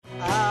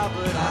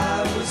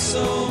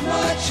so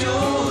much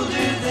older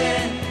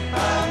then,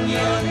 I'm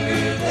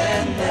younger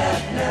than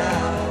that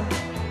now.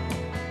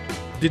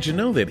 Did you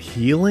know that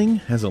healing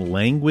has a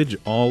language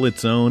all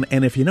its own?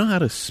 And if you know how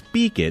to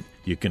speak it,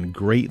 you can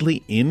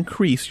greatly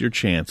increase your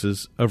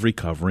chances of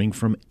recovering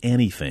from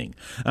anything.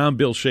 I'm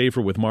Bill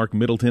Schaefer with Marc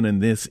Middleton,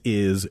 and this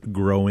is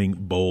Growing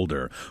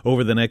Bolder.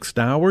 Over the next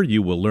hour,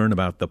 you will learn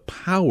about the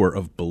power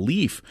of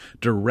belief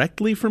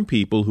directly from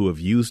people who have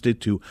used it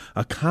to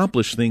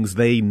accomplish things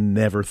they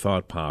never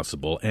thought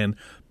possible. And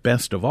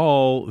best of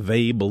all,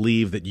 they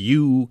believe that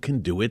you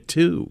can do it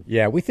too.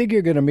 Yeah, we think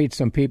you're going to meet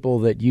some people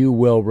that you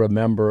will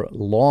remember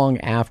long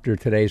after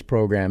today's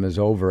program is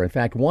over. In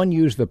fact, one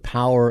used the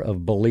power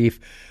of belief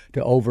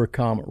to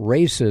overcome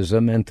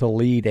racism and to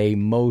lead a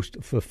most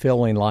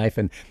fulfilling life.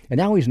 And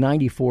now he's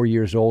 94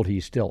 years old.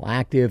 He's still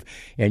active,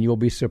 and you'll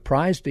be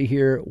surprised to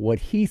hear what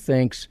he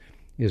thinks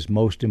is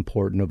most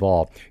important of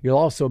all. You'll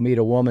also meet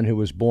a woman who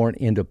was born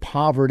into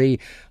poverty,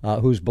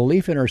 whose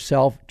belief in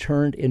herself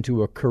turned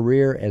into a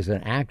career as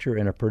an actor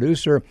and a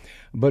producer.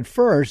 But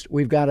first,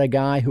 we've got a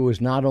guy who has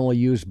not only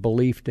used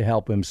belief to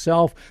help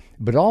himself,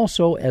 but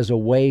also as a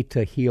way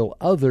to heal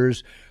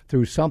others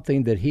through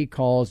something that he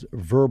calls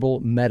verbal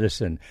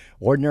medicine.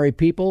 Ordinary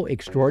people,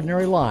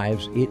 extraordinary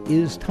lives. It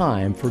is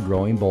time for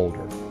Growing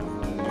Bolder.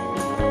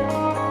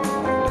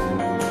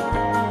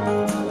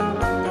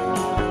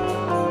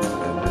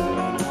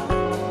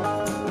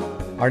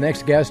 Our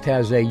next guest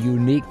has a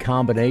unique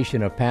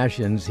combination of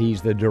passions.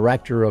 He's the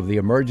director of the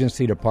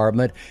emergency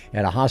department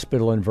at a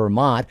hospital in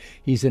Vermont.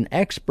 He's an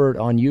expert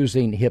on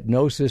using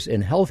hypnosis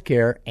in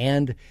healthcare,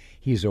 and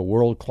he's a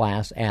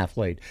world-class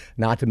athlete.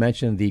 Not to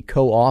mention the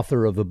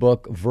co-author of the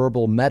book,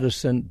 Verbal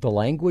Medicine, The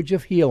Language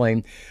of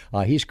Healing.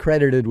 He's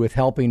credited with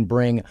helping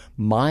bring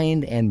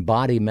mind and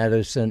body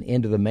medicine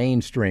into the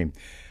mainstream.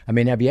 I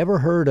mean, have you ever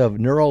heard of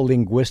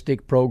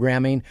neuro-linguistic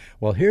programming?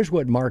 Well, here's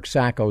what Marc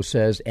Sacco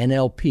says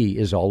NLP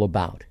is all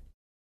about.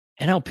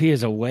 NLP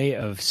is a way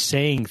of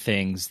saying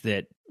things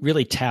that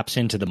really taps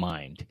into the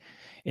mind.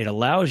 It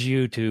allows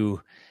you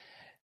to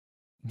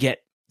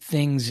get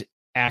things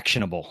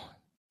actionable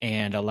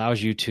and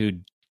allows you to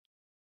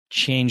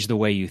change the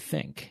way you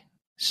think.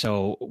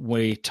 So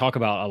we talk a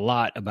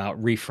lot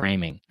about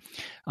reframing.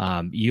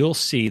 You'll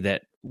see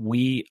that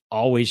we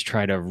always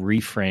try to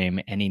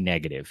reframe any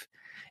negative.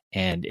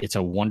 And it's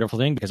a wonderful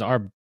thing because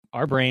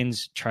our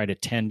brains try to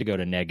tend to go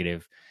to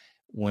negative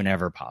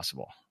whenever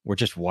possible. We're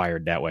just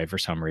wired that way for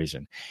some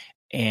reason.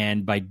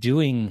 And by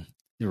doing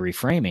the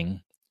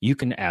reframing, you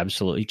can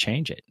absolutely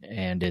change it.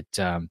 And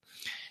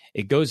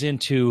it goes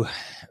into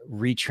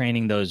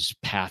retraining those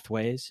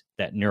pathways,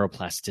 that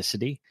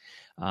neuroplasticity.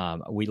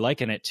 We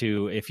liken it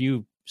to if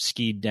you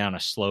skied down a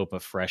slope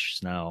of fresh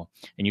snow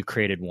and you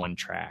created one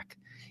track.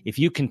 If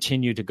you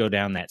continue to go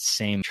down that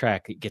same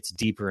track, it gets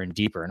deeper and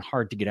deeper and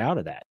hard to get out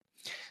of that.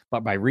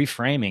 But by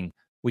reframing,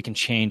 we can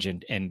change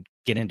and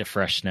get into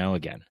fresh snow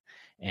again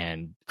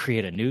and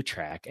create a new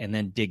track and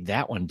then dig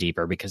that one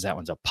deeper because that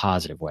one's a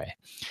positive way.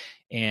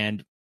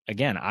 And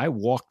again, I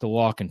walk the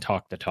walk and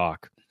talk the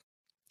talk.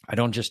 I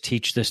don't just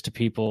teach this to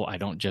people. I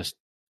don't just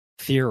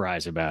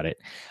theorize about it.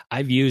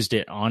 I've used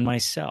it on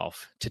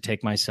myself to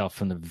take myself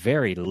from the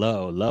very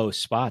low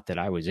spot that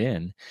I was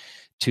in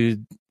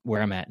to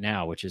where I'm at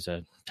now, which is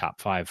a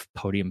top 5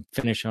 podium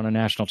finish on a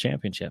national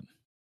championship.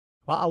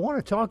 Well, I want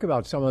to talk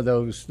about some of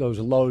those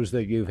lows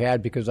that you've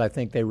had because I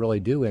think they really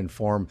do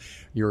inform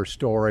your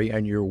story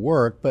and your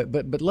work.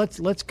 But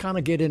let's kind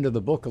of get into the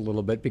book a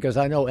little bit because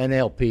I know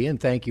NLP, and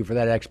thank you for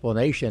that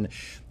explanation,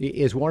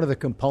 is one of the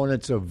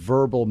components of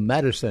verbal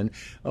medicine,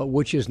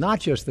 which is not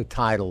just the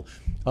title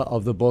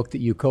of the book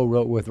that you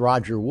co-wrote with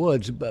Roger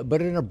Woods,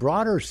 but in a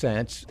broader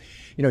sense,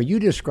 you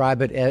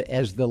describe it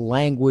as the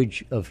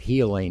language of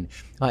healing.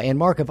 And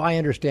Marc, if I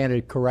understand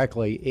it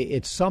correctly,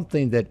 it's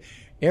something that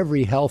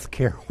every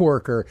healthcare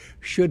worker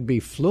should be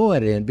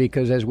fluent in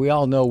because, as we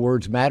all know,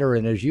 words matter.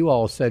 And as you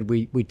all said,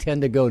 we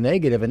tend to go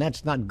negative, and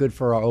that's not good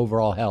for our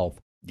overall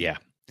health. Yeah,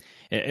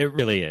 it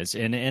really is.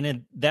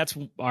 And that's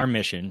our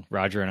mission,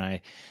 Roger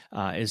and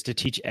I, is to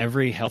teach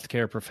every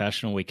healthcare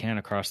professional we can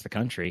across the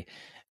country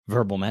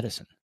verbal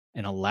medicine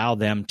and allow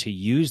them to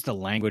use the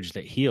language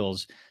that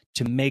heals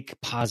to make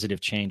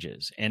positive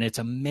changes. And it's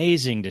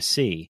amazing to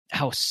see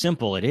how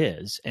simple it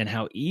is and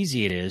how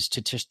easy it is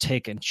to just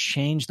take and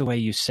change the way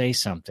you say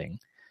something.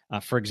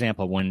 For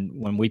example,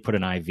 when we put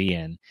an IV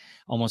in,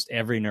 almost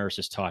every nurse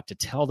is taught to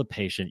tell the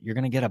patient, you're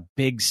going to get a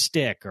big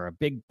stick or a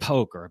big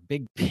poke or a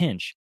big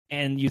pinch.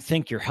 And you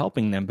think you're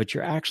helping them, but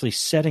you're actually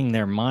setting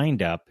their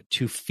mind up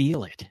to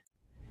feel it.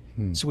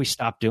 So we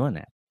stop doing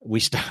that. We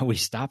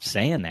stop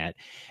saying that.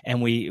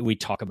 And we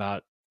talk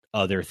about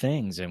other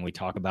things, and we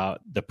talk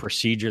about the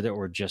procedure that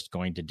we're just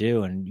going to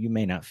do, and you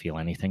may not feel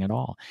anything at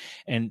all.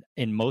 And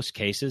in most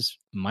cases,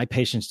 my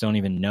patients don't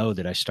even know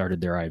that I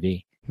started their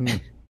IV.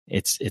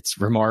 It's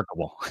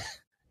remarkable.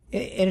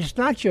 And it's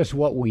not just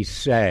what we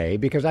say,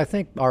 because I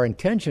think our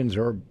intentions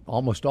are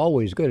almost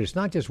always good. It's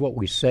not just what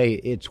we say,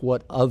 it's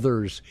what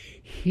others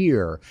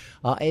hear.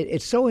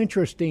 It's so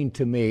interesting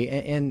to me,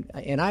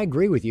 and I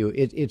agree with you.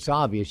 It's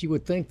obvious. You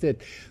would think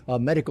that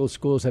medical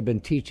schools have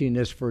been teaching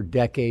this for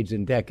decades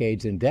and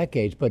decades and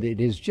decades, but it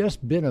has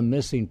just been a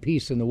missing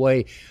piece in the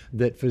way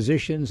that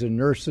physicians and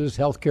nurses,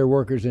 healthcare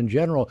workers in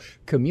general,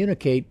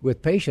 communicate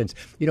with patients.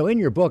 In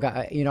your book,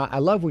 I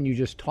love when you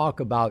just talk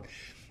about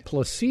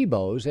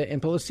placebos,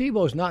 and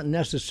placebos not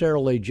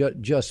necessarily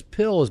just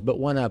pills, but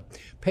when a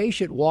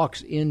patient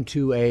walks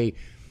into a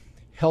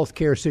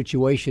healthcare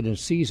situation and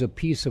sees a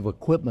piece of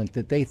equipment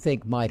that they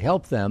think might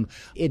help them,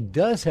 it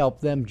does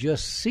help them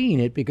just seeing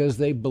it because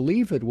they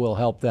believe it will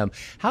help them.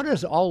 How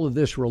does all of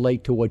this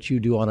relate to what you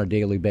do on a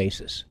daily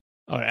basis?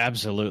 Oh,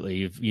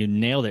 absolutely. You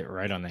nailed it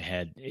right on the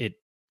head.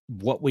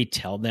 What we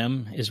tell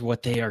them is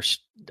what they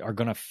are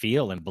going to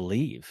feel and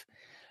believe.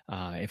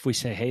 If we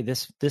say, hey,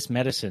 this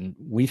medicine,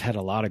 we've had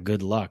a lot of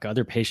good luck.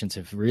 Other patients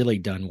have really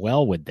done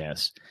well with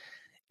this.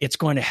 It's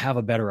going to have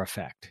a better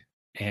effect.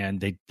 And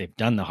they've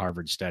done the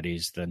Harvard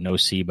studies, the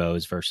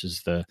nocebos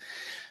versus the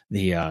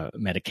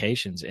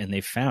medications. And they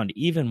found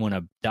even when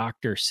a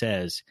doctor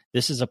says,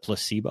 this is a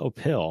placebo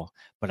pill,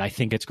 but I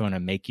think it's going to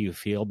make you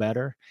feel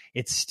better,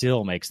 it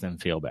still makes them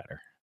feel better.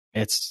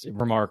 It's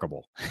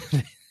remarkable.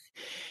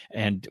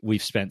 And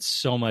we've spent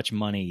so much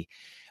money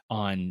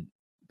on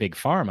big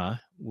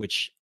pharma,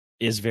 which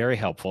is very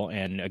helpful.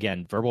 And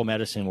again, verbal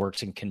medicine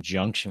works in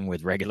conjunction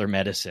with regular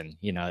medicine.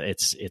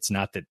 It's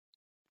not that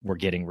we're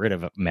getting rid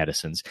of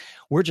medicines.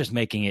 We're just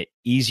making it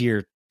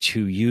easier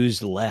to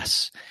use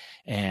less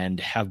and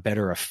have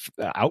better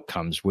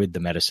outcomes with the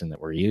medicine that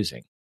we're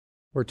using.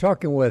 We're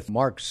talking with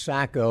Marc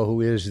Sacco,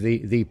 who is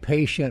the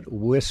patient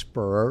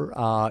whisperer,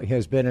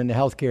 has been in the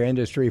healthcare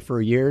industry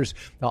for years,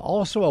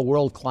 also a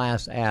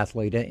world-class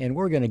athlete. And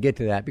we're going to get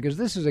to that because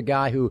this is a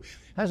guy who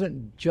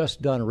hasn't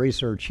just done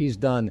research. He's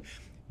done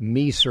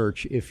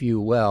me-search, if you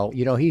will.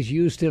 He's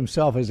used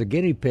himself as a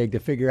guinea pig to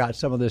figure out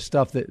some of this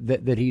stuff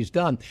that he's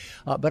done.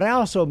 But I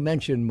also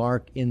mentioned,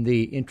 Marc, in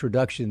the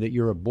introduction that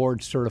you're a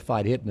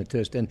board-certified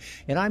hypnotist. And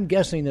I'm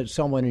guessing that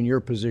someone in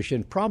your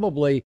position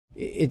probably,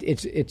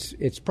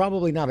 it's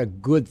probably not a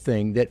good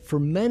thing that for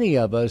many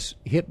of us,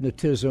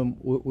 hypnotism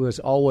was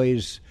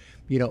always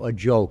a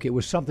joke. It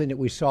was something that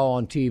we saw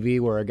on TV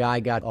where a guy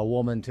got a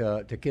woman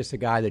to kiss a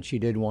guy that she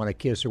didn't want to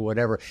kiss or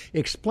whatever.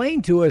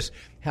 Explain to us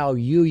how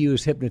you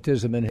use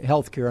hypnotism in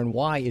healthcare and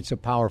why it's a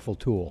powerful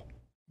tool.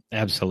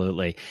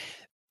 Absolutely.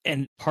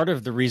 And part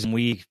of the reason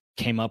we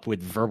came up with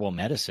verbal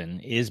medicine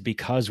is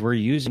because we're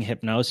using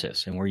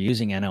hypnosis and we're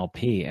using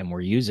NLP and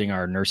we're using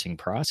our nursing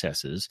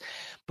processes.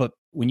 But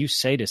when you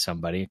say to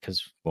somebody,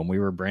 because when we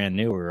were brand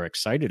new, we were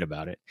excited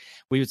about it,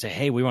 we would say,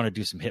 hey, we want to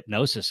do some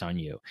hypnosis on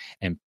you.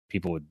 And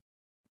people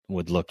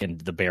would look and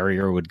the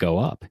barrier would go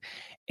up.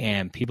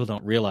 And people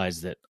don't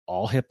realize that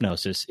all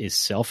hypnosis is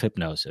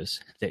self-hypnosis,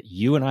 that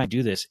you and I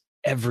do this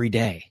every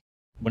day.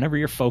 Whenever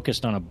you're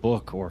focused on a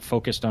book or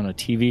focused on a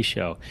TV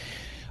show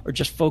or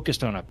just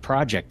focused on a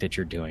project that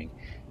you're doing,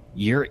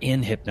 you're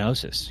in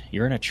hypnosis.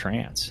 You're in a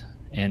trance.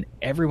 And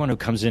everyone who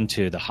comes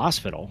into the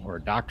hospital or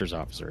a doctor's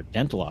office or a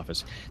dental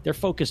office, they're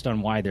focused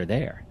on why they're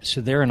there.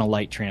 So they're in a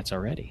light trance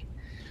already.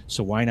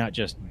 So why not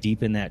just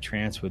deepen that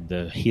trance with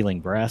the healing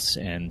breaths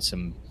and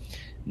some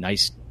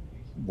nice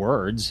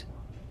words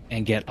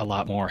and get a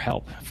lot more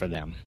help for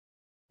them?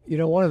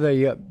 One of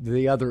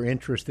the other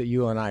interests that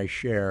you and I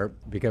share,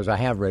 because I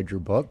have read your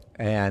book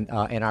and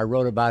I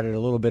wrote about it a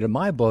little bit in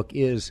my book,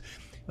 is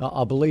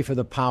a belief in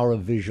the power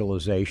of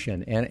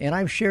visualization. And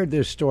I've shared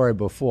this story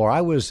before.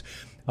 I was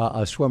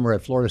a swimmer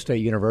at Florida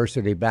State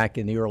University back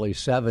in the early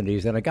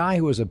 70s, and a guy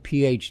who was a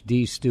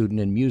PhD student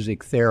in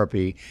music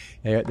therapy,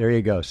 there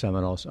you go,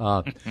 Seminoles,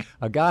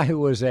 a guy who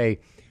was a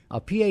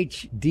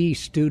PhD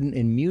student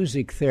in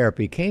music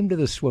therapy came to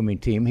the swimming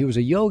team. He was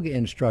a yoga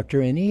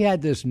instructor, and he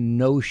had this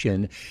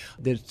notion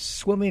that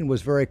swimming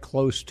was very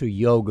close to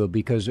yoga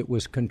because it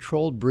was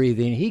controlled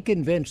breathing. He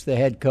convinced the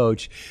head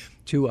coach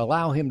to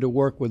allow him to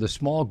work with a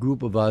small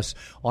group of us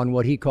on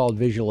what he called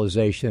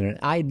visualization. And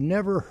I'd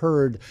never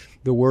heard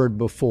the word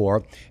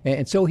before.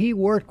 And so he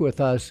worked with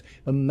us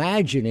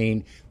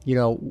imagining,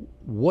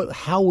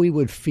 how we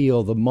would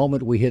feel the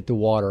moment we hit the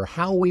water,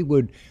 how we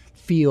would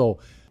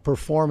feel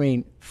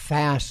performing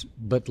fast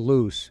but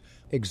loose,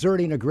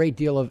 exerting a great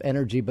deal of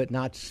energy but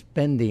not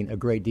spending a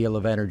great deal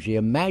of energy,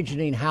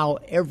 imagining how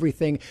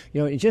everything,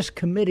 just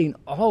committing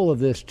all of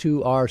this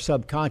to our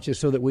subconscious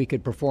so that we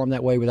could perform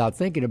that way without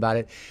thinking about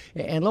it.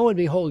 And lo and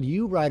behold,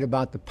 you write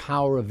about the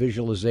power of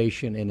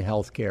visualization in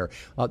healthcare.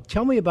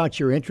 Tell me about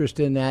your interest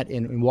in that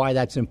and why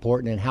that's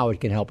important and how it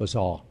can help us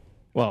all.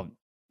 Well,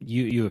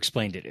 you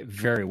explained it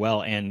very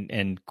well,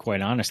 and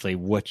quite honestly,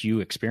 what you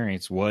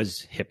experienced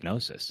was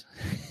hypnosis.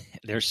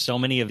 There's so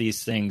many of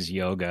these things,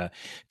 yoga,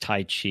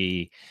 Tai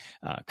Chi,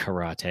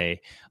 karate,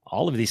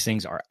 all of these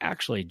things are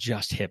actually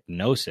just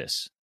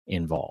hypnosis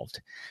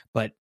involved.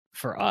 But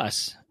for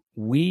us,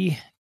 we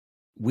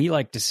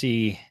like to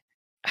see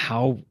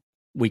how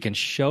we can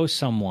show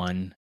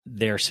someone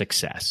their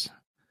success.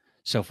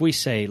 So if we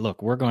say,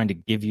 look, we're going to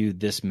give you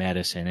this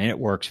medicine and it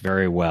works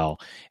very well,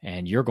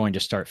 and you're going to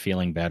start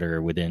feeling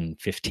better within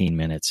 15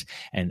 minutes.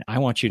 And I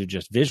want you to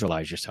just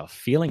visualize yourself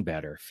feeling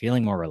better,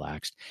 feeling more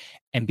relaxed,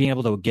 and being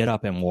able to get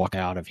up and walk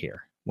out of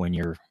here when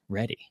you're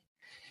ready.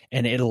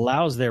 And it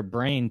allows their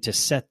brain to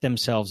set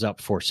themselves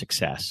up for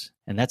success.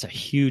 And that's a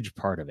huge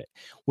part of it.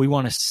 We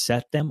want to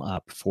set them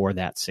up for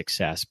that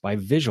success by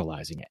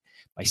visualizing it,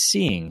 by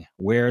seeing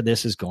where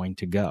this is going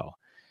to go.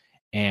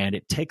 And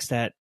it takes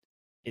that,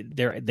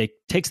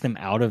 takes them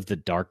out of the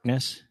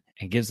darkness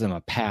and gives them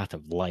a path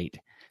of light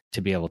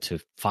to be able to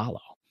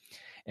follow.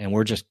 And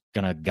we're just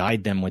going to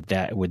guide them with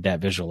that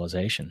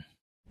visualization.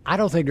 I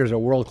don't think there's a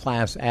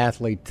world-class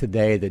athlete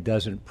today that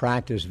doesn't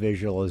practice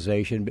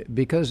visualization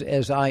because,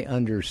 as I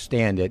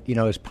understand it,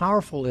 as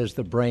powerful as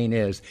the brain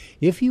is,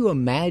 if you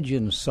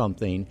imagine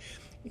something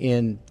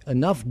in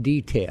enough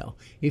detail,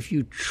 if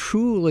you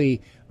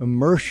truly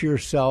immerse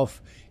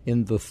yourself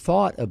in the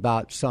thought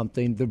about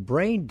something, the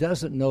brain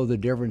doesn't know the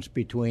difference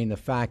between the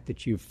fact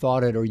that you've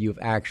thought it or you've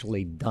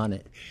actually done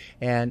it.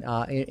 And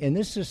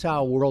this is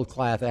how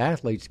world-class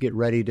athletes get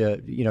ready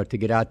to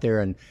get out there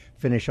and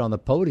finish on the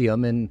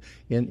podium in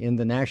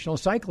the National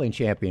Cycling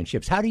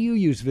Championships. How do you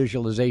use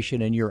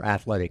visualization in your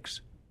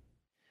athletics?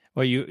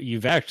 Well,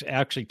 you've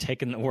actually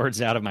taken the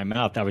words out of my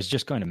mouth. I was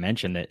just going to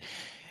mention that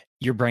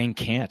your brain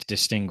can't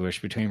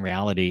distinguish between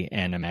reality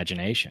and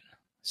imagination.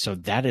 So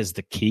that is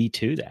the key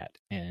to that.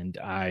 And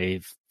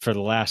for the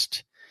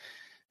last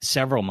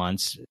several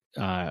months,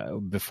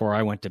 before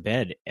I went to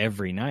bed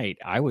every night,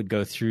 I would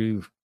go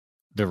through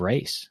the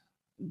race,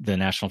 the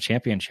national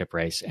championship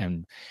race,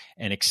 and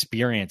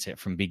experience it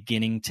from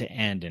beginning to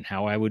end, and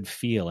how I would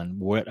feel and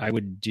what I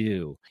would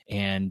do.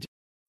 And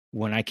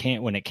when it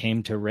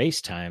came to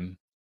race time,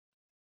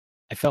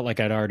 I felt like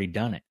I'd already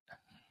done it,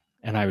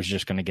 and I was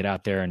just going to get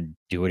out there and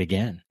do it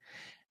again.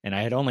 And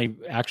I had only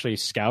actually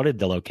scouted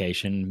the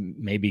location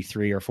maybe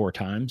 3 or 4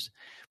 times,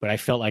 but I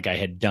felt like I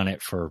had done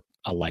it for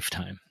a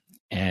lifetime,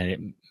 and it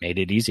made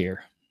it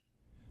easier.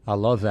 I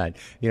love that.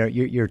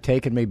 You're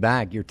taking me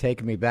back. You're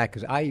taking me back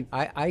because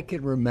I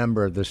can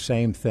remember the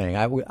same thing.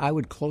 I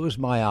would close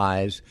my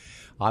eyes,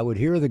 I would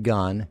hear the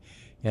gun,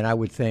 and I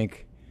would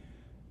think,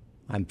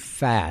 I'm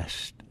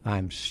fast,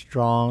 I'm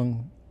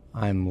strong,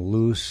 I'm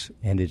loose,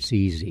 and it's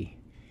easy.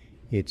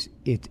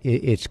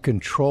 It's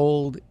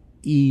controlled,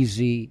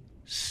 easy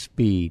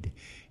speed.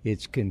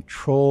 It's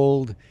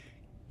controlled,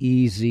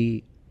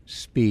 easy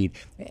speed.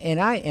 And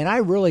I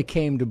really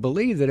came to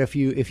believe that if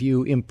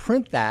you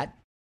imprint that,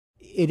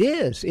 it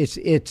is.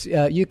 It's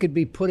you could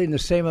be putting the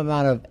same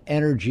amount of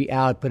energy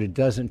out, but it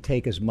doesn't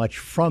take as much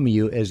from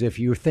you as if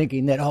you're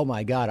thinking that, oh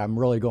my God, I'm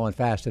really going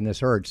fast and this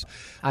hurts.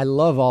 I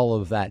love all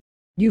of that.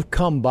 You've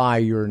come by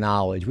your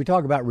knowledge. We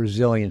talk about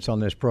resilience on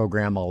this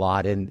program a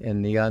lot,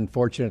 and the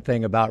unfortunate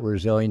thing about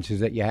resilience is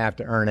that you have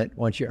to earn it.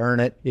 Once you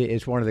earn it,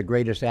 it's one of the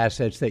greatest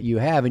assets that you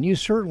have, and you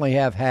certainly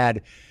have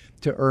had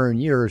to earn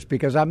yours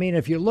because,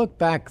 if you look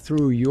back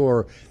through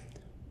your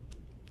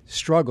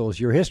struggles,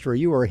 your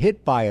history, you were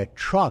hit by a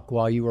truck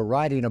while you were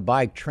riding a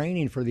bike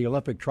training for the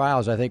Olympic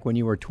trials, I think when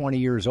you were 20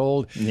 years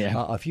old. Yeah.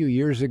 A few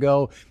years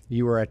ago,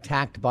 you were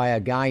attacked by a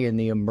guy in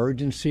the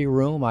emergency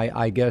room.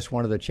 I guess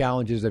one of the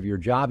challenges of your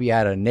job, you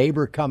had a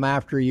neighbor come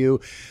after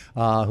you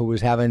who was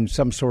having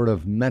some sort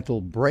of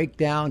mental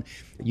breakdown.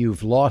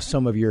 You've lost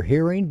some of your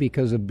hearing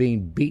because of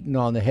being beaten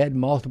on the head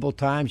multiple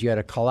times. You had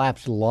a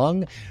collapsed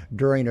lung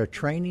during a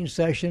training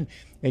session,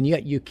 and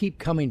yet you keep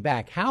coming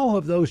back. How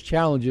have those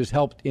challenges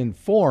helped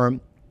inform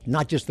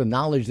not just the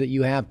knowledge that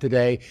you have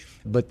today,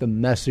 but the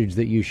message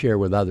that you share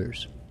with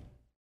others?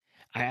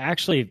 I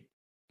actually,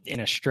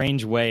 in a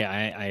strange way,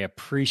 I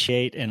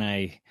appreciate and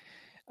I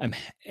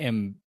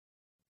am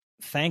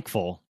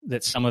thankful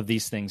that some of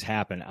these things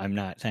happen. I'm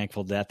not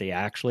thankful that they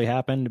actually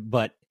happened,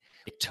 but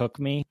it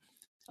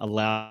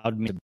allowed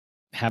me to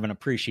have an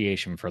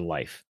appreciation for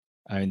life.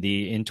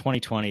 In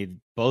 2020,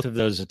 both of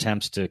those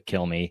attempts to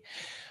kill me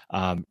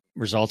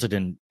resulted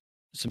in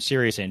some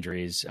serious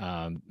injuries,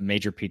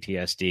 major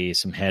PTSD,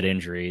 some head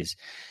injuries.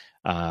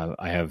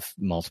 I have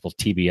multiple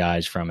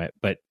TBIs from it,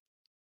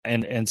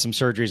 and some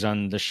surgeries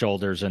on the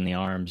shoulders and the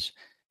arms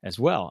as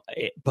well.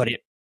 But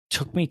it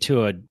took me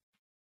to a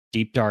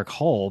deep, dark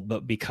hole.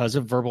 But because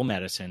of verbal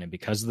medicine and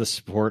because of the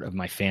support of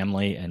my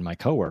family and my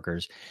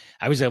coworkers,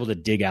 I was able to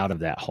dig out of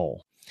that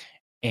hole.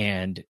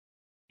 And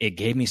it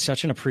gave me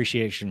such an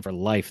appreciation for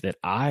life that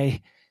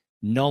I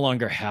no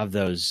longer have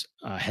those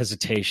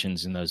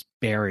hesitations and those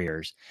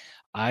barriers.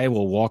 I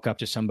will walk up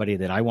to somebody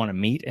that I want to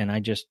meet, and I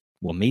just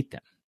will meet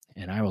them.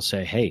 And I will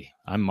say, hey,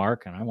 I'm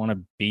Mark, and I want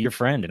to be your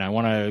friend, and I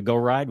want to go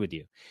ride with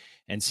you.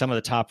 And some of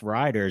the top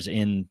riders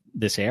in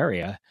this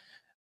area,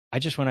 I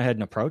just went ahead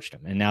and approached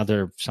them. And now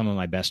they're some of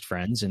my best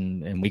friends,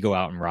 and we go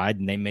out and ride,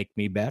 and they make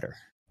me better.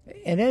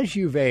 And as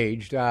you've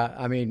aged,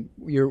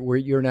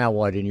 you're now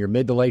what, in your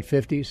mid to late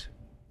 50s?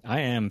 I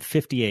am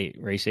 58,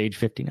 race age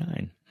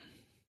 59.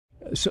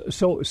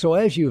 So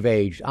as you've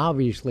aged,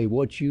 obviously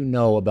what you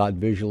know about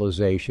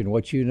visualization,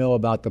 what you know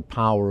about the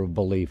power of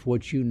belief,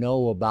 what you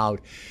know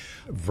about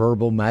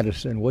verbal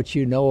medicine, what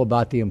you know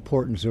about the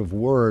importance of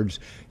words,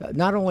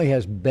 not only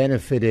has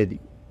benefited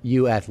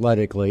you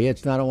athletically,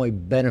 it's not only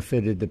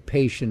benefited the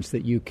patients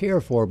that you care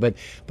for, but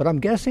I'm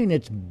guessing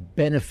it's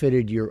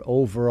benefited your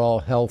overall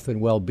health and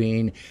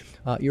well-being,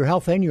 your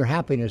health and your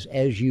happiness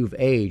as you've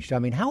aged. I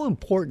mean, how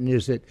important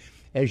is it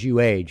as you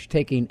age,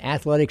 taking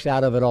athletics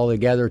out of it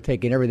altogether,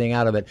 taking everything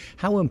out of it?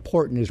 How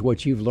important is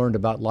what you've learned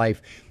about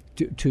life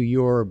to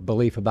your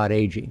belief about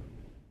aging?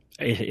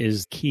 It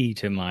is key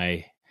to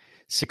my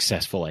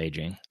successful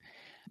aging.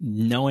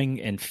 Knowing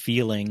and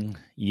feeling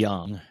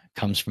young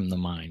comes from the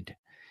mind.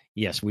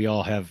 Yes, we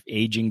all have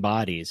aging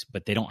bodies,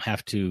 but they don't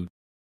have to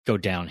go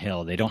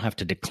downhill. They don't have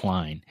to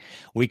decline.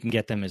 We can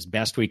get them as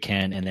best we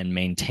can and then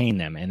maintain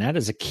them. And that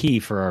is a key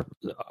for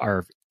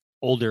our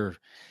older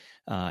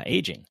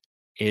aging,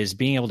 is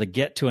being able to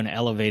get to an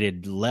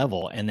elevated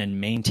level and then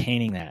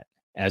maintaining that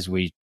as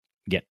we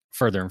get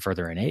further and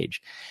further in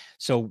age.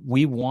 So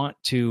we want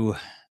to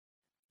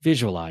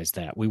visualize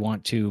that. We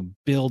want to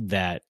build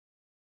that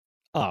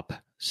up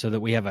so that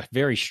we have a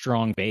very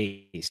strong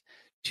base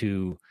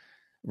to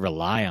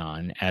rely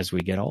on as we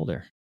get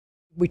older.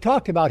 We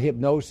talked about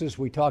hypnosis.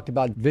 We talked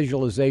about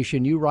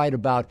visualization. You write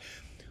about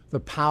the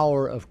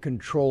power of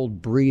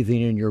controlled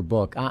breathing in your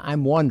book.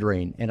 I'm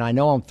wondering, and I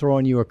know I'm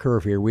throwing you a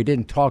curve here, we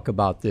didn't talk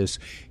about this.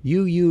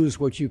 You use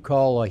what you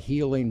call a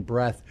healing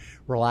breath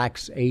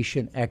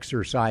relaxation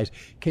exercise.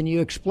 Can you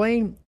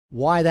explain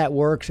why that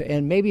works?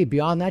 And maybe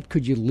beyond that,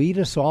 could you lead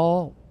us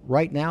all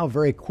right now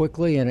very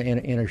quickly in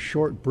a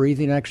short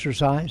breathing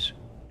exercise?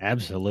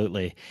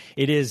 Absolutely.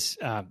 It is,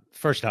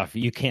 first off,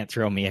 you can't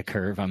throw me a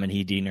curve. I'm an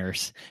ED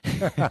nurse.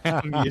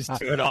 I'm used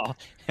to it all.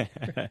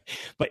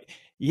 But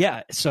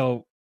yeah,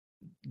 so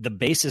the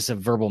basis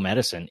of verbal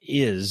medicine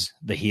is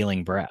the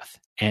healing breath.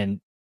 And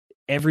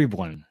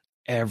everyone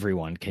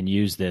can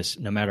use this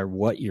no matter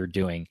what you're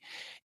doing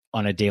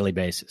on a daily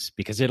basis,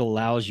 because it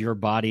allows your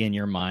body and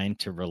your mind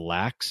to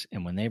relax.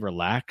 And when they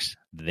relax,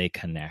 they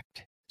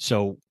connect.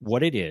 So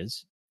what it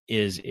is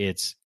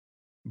it's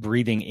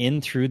breathing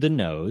in through the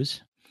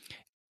nose,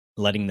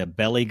 letting the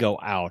belly go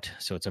out.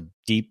 So it's a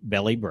deep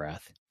belly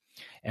breath.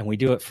 And we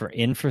do it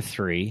in for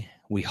 3.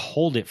 We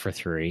hold it for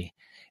 3.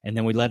 And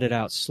then we let it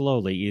out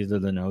slowly, either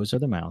the nose or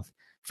the mouth,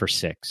 for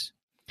 6.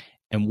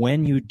 And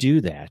when you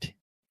do that,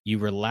 you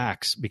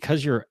relax.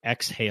 Because you're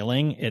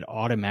exhaling, it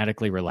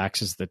automatically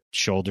relaxes the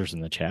shoulders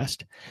and the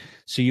chest.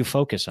 So you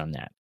focus on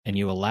that and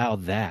you allow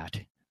that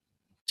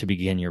to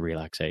begin your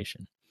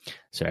relaxation.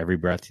 So every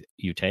breath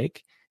you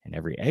take and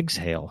every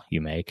exhale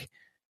you make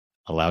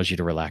allows you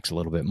to relax a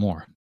little bit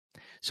more.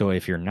 So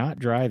if you're not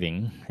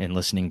driving and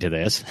listening to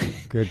this,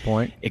 good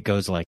point. It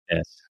goes like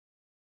this.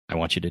 I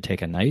want you to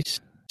take a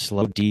nice,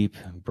 slow, deep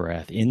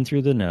breath in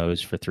through the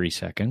nose for 3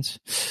 seconds.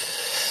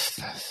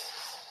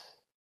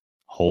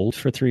 Hold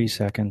for 3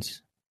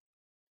 seconds.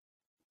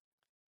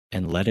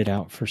 And let it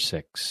out for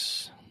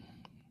 6.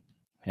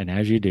 And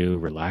as you do,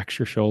 relax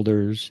your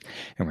shoulders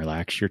and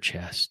relax your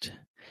chest.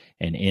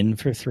 And in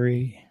for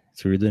 3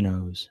 through the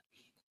nose.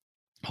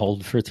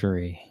 Hold for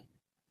 3.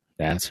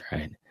 That's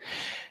right.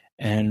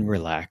 And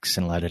relax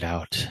and let it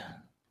out.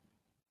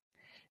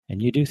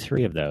 And you do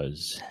 3 of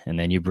those. And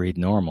then you breathe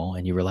normal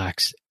and you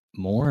relax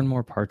more and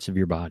more parts of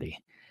your body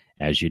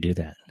as you do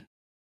that.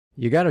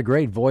 You got a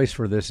great voice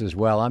for this as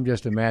well. I'm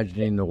just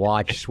imagining the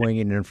watch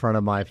swinging in front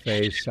of my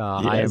face.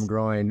 Yes. I am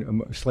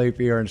growing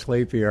sleepier and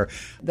sleepier.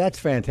 That's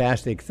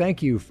fantastic.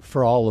 Thank you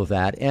for all of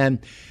that. And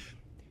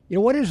you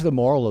know, what is the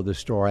moral of the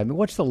story? I mean,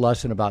 what's the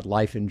lesson about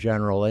life in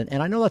general?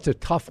 And I know that's a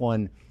tough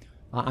one.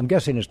 I'm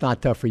guessing it's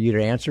not tough for you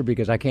to answer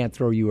because I can't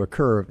throw you a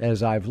curve,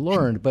 as I've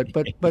learned.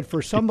 But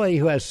for somebody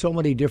who has so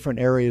many different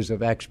areas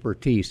of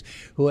expertise,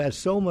 who has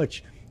so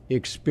much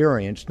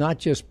experience, not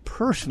just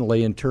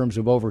personally in terms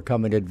of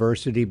overcoming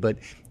adversity, but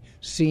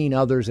seeing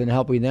others and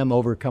helping them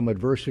overcome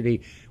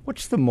adversity,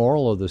 what's the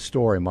moral of the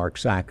story, Marc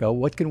Sacco?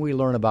 What can we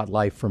learn about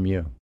life from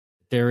you?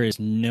 There is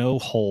no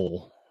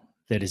hole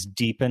that is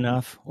deep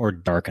enough or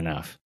dark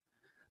enough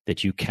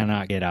that you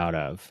cannot get out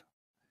of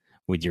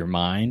with your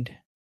mind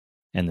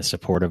and the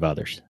support of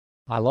others.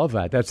 I love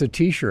that. That's a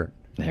T-shirt.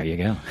 There you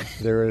go.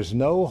 There is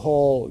no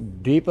hole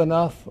deep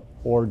enough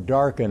or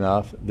dark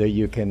enough that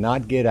you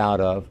cannot get out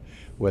of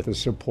with the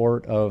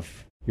support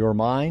of your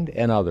mind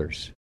and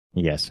others.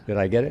 Yes. Did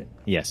I get it?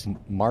 Yes.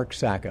 Marc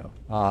Sacco.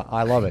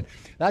 I love it.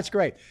 That's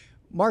great.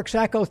 Marc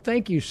Sacco,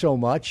 thank you so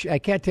much. I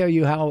can't tell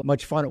you how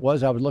much fun it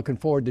was. I was looking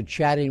forward to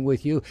chatting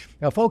with you.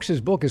 Now, folks,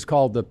 his book is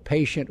called The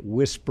Patient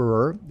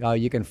Whisperer.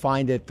 You can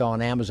find it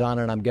on Amazon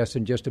and I'm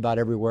guessing just about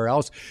everywhere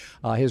else.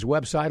 His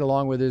website,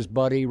 along with his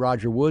buddy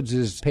Roger Woods,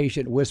 is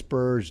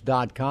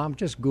patientwhisperers.com.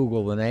 Just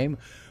Google the name.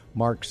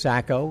 Marc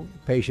Sacco,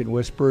 Patient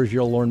Whisperers.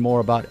 You'll learn more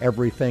about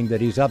everything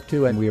that he's up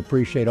to, and we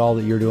appreciate all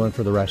that you're doing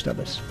for the rest of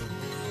us.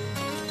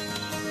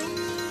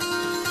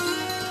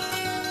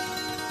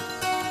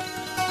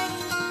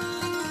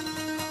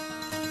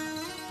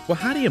 Well,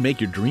 how do you make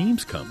your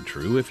dreams come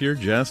true if you're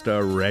just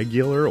a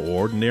regular,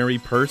 ordinary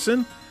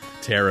person?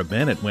 Tara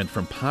Bennett went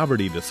from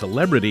poverty to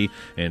celebrity,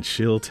 and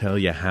she'll tell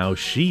you how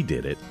she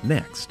did it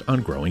next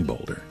on Growing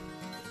Bolder.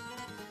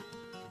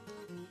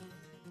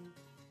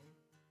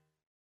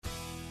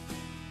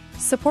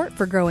 Support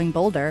for Growing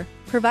Bolder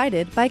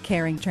provided by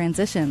Caring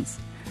Transitions,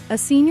 a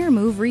senior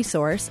move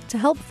resource to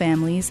help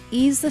families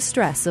ease the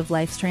stress of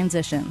life's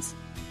transitions,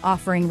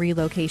 offering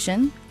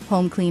relocation,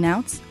 home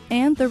cleanouts,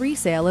 and the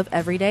resale of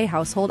everyday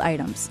household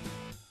items.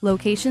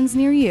 Locations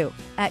near you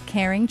at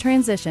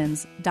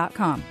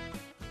caringtransitions.com.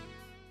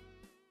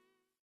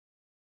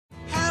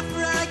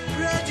 Half-right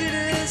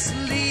prejudice,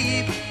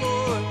 leave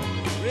before,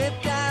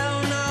 rip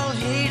down all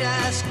hate,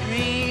 I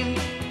scream.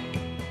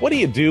 What do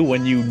you do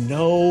when you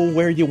know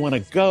where you want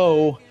to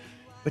go,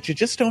 but you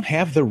just don't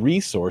have the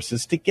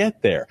resources to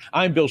get there?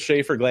 I'm Bill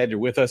Schaefer. Glad you're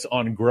with us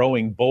on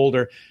Growing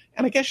Bolder.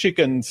 And I guess you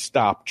can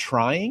stop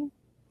trying,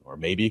 or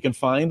maybe you can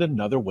find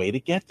another way to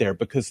get there,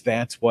 because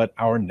that's what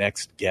our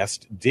next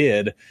guest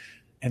did.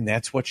 And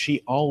that's what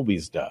she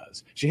always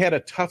does. She had a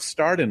tough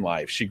start in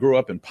life. She grew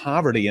up in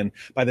poverty, and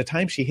by the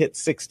time she hit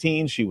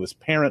 16, she was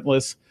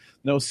parentless,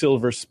 no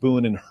silver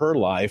spoon in her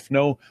life,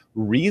 no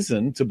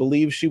reason to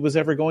believe she was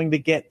ever going to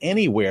get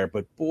anywhere.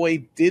 But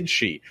boy, did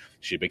she.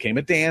 She became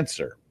a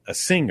dancer, a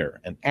singer,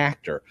 an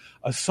actor,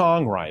 a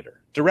songwriter,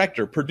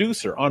 director,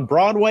 producer on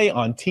Broadway,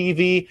 on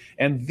TV,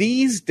 and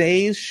these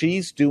days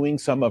she's doing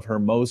some of her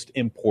most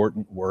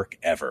important work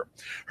ever.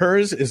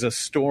 Hers is a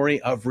story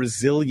of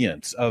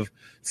resilience, of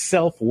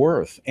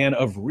self-worth, and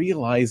of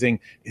realizing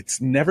it's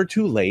never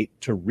too late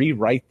to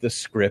rewrite the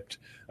script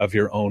of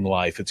your own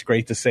life. It's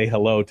great to say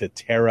hello to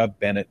Tara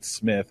Bennett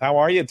Smith. How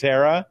are you,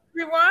 Tara?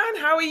 Everyone,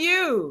 how are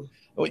you?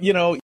 Well, you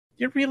know,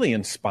 you're really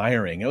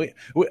inspiring.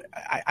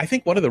 I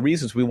think one of the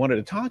reasons we wanted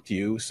to talk to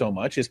you so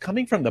much is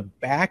coming from the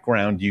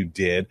background you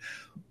did.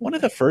 One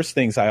of the first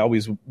things I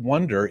always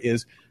wonder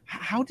is,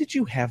 how did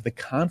you have the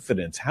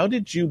confidence? How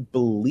did you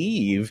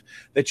believe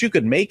that you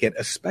could make it,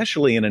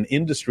 especially in an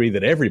industry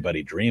that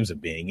everybody dreams of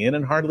being in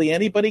and hardly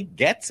anybody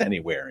gets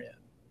anywhere in?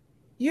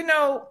 You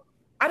know,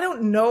 I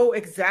don't know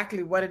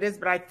exactly what it is,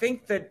 but I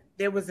think that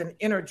there was an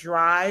inner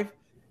drive.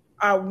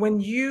 When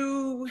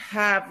you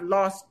have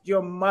lost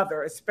your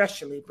mother,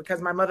 especially,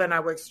 because my mother and I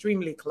were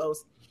extremely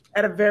close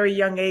at a very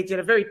young age, at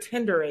a very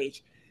tender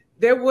age,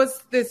 there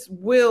was this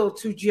will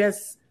to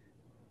just,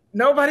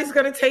 nobody's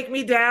going to take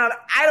me down.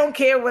 I don't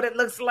care what it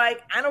looks like.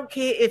 I don't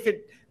care if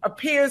it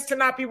appears to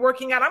not be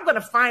working out. I'm going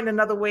to find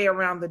another way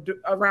around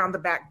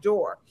the back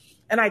door.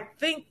 And I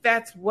think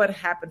that's what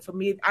happened for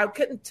me. I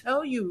couldn't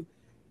tell you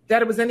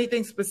that it was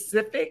anything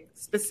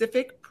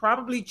specific,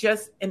 probably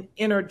just an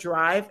inner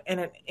drive and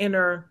an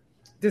inner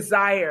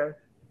desire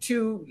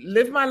to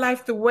live my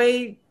life the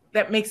way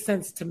that makes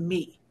sense to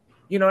me.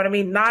 You know what I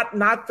mean?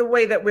 Not the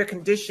way that we're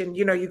conditioned.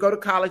 You know, you go to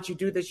college, you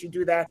do this, you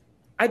do that.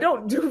 I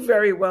don't do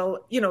very well,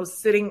 you know,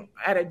 sitting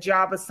at a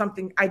job or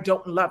something I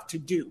don't love to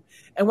do.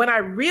 And when I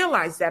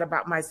realized that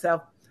about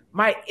myself,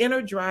 my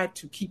inner drive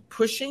to keep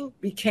pushing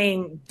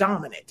became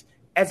dominant,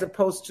 as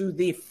opposed to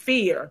the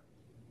fear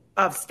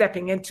of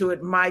stepping into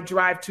it. My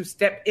drive to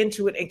step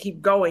into it and keep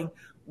going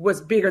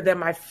was bigger than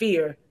my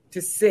fear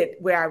to sit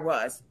where I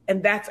was.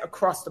 And that's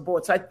across the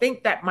board. So I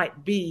think that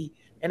might be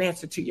an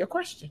answer to your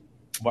question.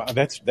 Wow,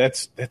 that's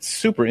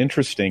super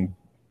interesting.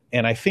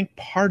 And I think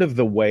part of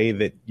the way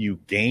that you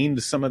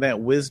gained some of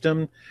that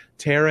wisdom,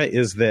 Tara,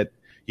 is that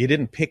you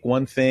didn't pick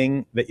one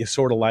thing that you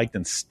sort of liked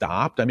and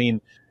stopped. I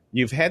mean,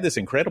 you've had this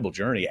incredible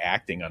journey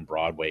acting on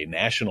Broadway,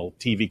 national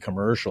TV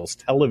commercials,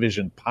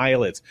 television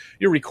pilots.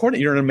 You're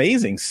an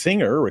amazing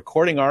singer,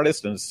 recording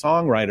artist, and a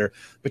songwriter,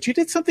 but you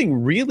did something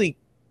really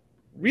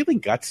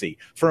gutsy.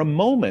 For a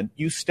moment,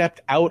 you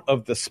stepped out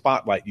of the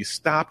spotlight. You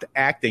stopped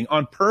acting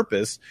on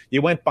purpose.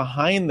 You went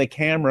behind the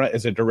camera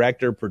as a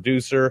director,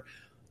 producer,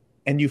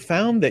 and you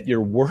found that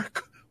your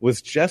work was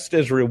just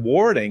as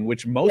rewarding,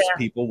 which most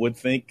people would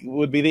think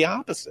would be the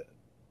opposite.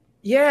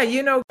 Yeah,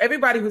 you know,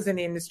 everybody who's in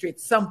the industry at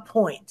some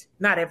point,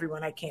 not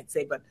everyone, I can't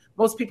say, but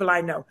most people I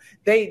know,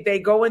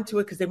 they go into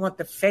it because they want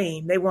the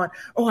fame. They want,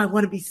 I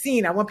want to be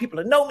seen. I want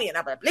people to know me, and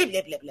I'm blah, blah,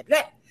 blah, blah, blah,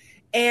 blah.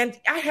 And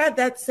I had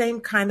that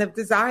same kind of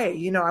desire.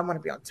 You know, I want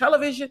to be on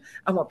television.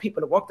 I want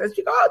people to walk down the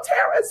street,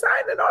 Tara,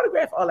 sign an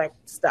autograph, all that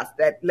stuff.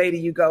 That lady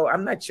you go,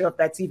 I'm not sure if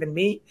that's even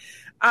me.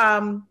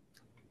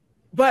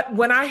 But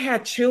when I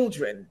had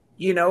children,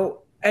 you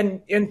know,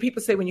 and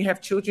people say when you have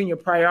children, your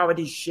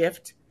priorities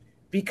shift,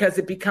 because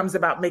it becomes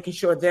about making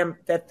sure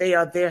that they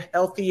are their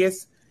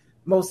healthiest,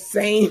 most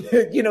sane,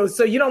 you know,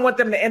 so you don't want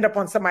them to end up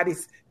on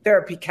somebody's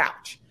therapy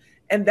couch.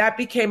 And that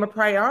became a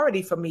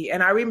priority for me.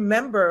 And I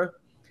remember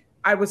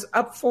I was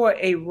up for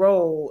a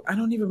role. I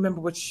don't even remember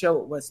which show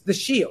it was, The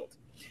Shield.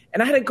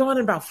 And I had gone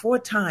in about 4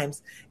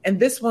 times. And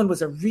this one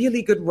was a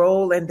really good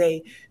role. And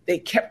they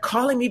kept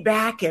calling me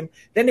back. And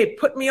then they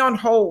put me on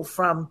hold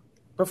from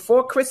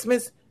before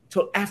Christmas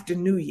till after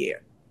New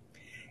Year.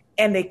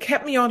 And they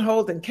kept me on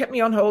hold. And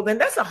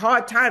that's a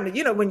hard time,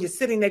 you know, when you're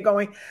sitting there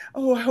going, I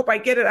hope I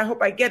get it. I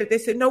hope I get it. They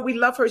said, no, we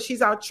love her.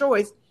 She's our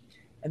choice.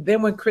 And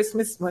then when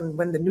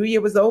when the New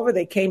Year was over,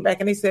 they came back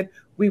and they said,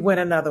 we went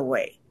another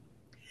way.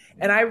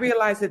 And I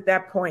realized at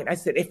that point, I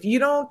said, if you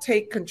don't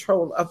take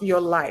control of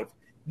your life,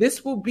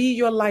 this will be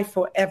your life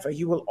forever.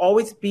 You will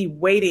always be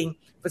waiting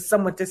for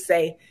someone to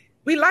say,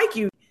 we like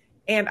you.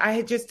 And I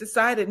had just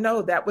decided,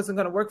 no, that wasn't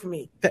going to work for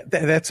me.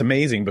 That's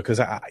amazing, because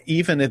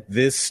even at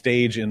this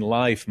stage in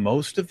life,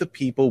 most of the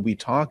people we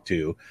talk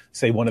to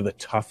say one of the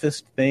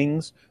toughest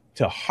things,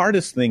 the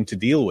hardest thing to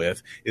deal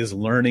with, is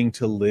learning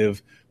to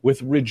live with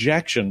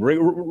rejection,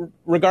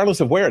 regardless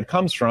of where it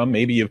comes from.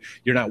 Maybe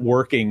you're not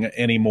working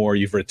anymore,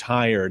 you've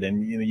retired,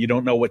 and you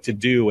don't know what to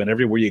do, and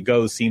everywhere you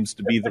go seems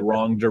to be the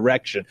wrong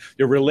direction.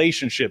 Your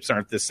relationships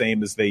aren't the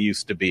same as they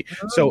used to be.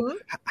 Mm-hmm. So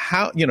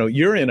how,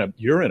 you're in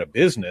a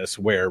business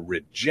where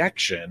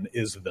rejection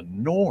is the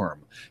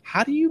norm.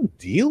 How do you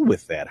deal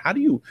with that? How do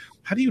you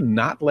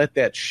not let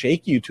that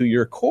shake you to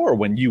your core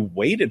when you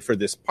waited for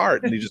this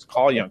part and they just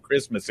call you on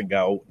Christmas and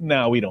go,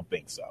 no, we don't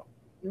think so?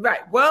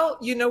 Right. Well,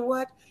 you know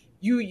what?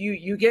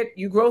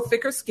 You grow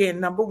thicker skin,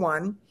 number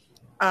one.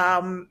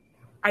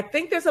 I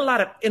think there's a lot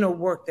of inner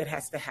work that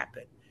has to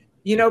happen,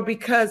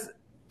 because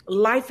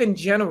life in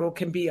general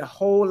can be a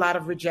whole lot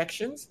of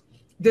rejections.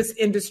 This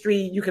industry,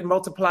 you can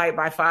multiply it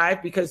by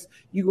 5, because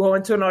you go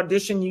into an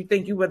audition, you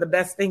think you were the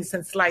best thing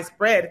since sliced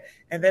bread.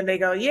 And then they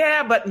go,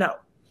 yeah, but no.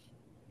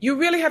 You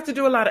really have to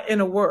do a lot of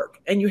inner work,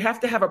 and you have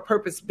to have a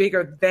purpose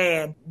bigger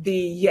than the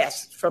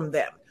yes from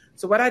them.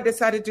 So what I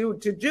decided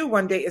to do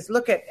one day is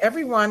look at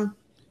everyone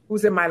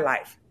who's in my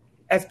life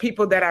as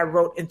people that I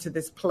wrote into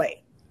this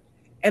play,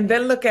 and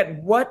then look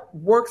at what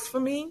works for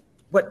me,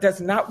 what does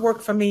not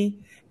work for me,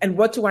 and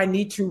what do I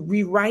need to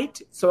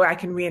rewrite so I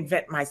can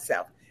reinvent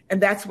myself.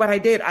 And that's what I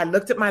did. I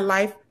looked at my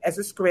life as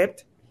a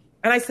script,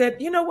 and I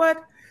said, you know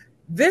what?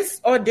 This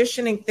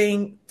auditioning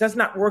thing does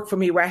not work for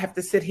me, where I have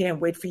to sit here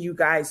and wait for you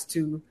guys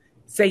to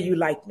say you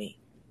like me.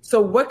 So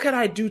what could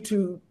I do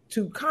to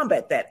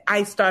combat that?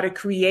 I started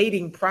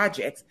creating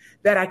projects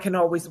that I can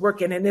always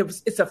work in. And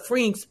it's a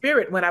freeing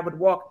spirit when I would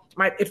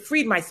it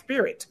freed my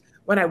spirit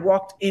when I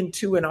walked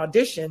into an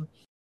audition.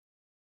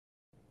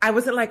 I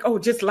wasn't like, oh,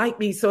 just like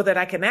me so that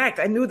I can act.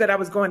 I knew that I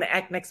was going to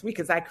act next week,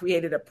 because I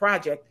created a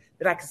project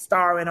that I could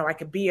star in, or I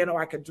could be in,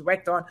 or I could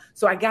direct on.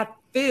 So I got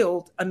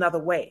filled another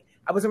way.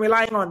 I wasn't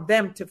relying on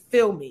them to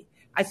fill me.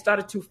 I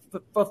started to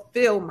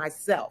fulfill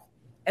myself.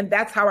 And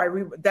that's how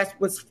that's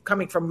what's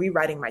coming from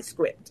rewriting my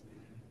script,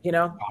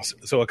 Awesome.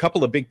 So a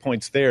couple of big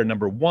points there.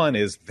 Number one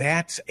is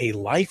that's a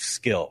life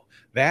skill.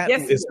 That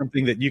is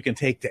something that you can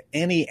take to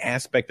any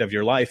aspect of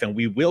your life. And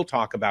we will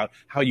talk about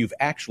how you've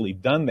actually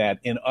done that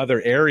in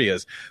other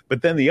areas.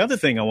 But then the other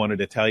thing I wanted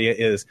to tell you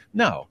is,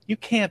 no, you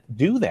can't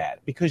do that,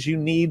 because you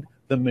need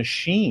the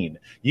machine.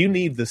 You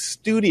need the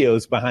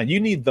studios behind you. You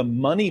need the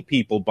money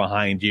people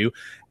behind you.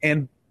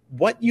 And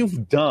what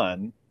you've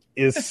done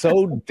is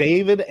so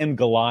David and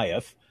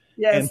Goliath,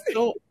 and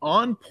so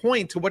on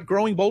point to what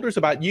Growing Bolder is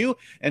about. You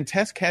and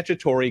Tess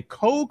Cacciatore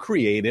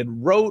co-created,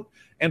 wrote,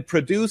 and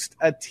produced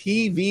a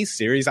TV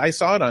series. I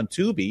saw it on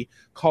Tubi,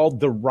 called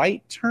The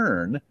Right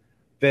Turn,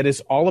 that is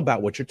all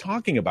about what you're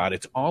talking about.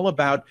 It's all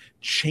about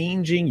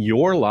changing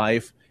your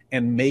life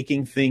and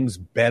making things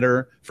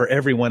better for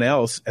everyone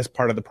else as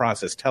part of the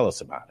process. Tell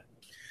us about it.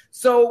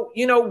 So,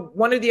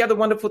 one of the other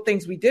wonderful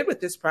things we did with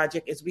this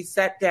project is we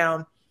sat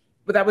down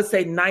with, I would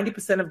say,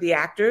 90% of the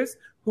actors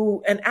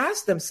and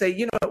asked them,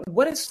 say,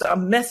 what is a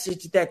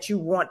message that you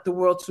want the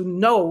world to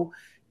know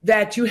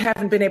that you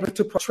haven't been able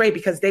to portray,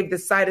 because they've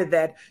decided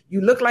that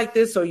you look like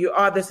this, or you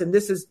are this, and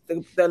this is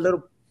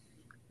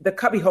the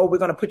cubby hole we're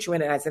going to put you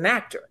in as an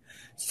actor.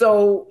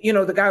 So,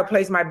 the guy who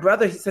plays my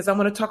brother, he says, I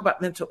want to talk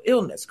about mental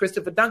illness.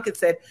 Christopher Duncan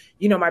said,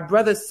 my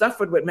brother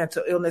suffered with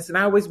mental illness, and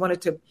I always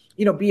wanted to,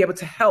 be able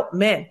to help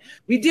men.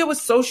 We deal with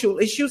social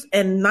issues,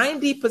 and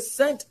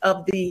 90%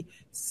 of the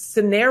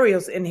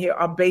scenarios in here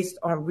are based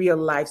on real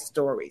life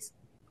stories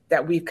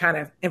that we've kind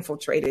of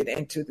infiltrated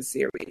into the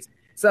series.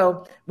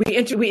 So we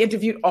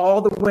interviewed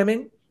all the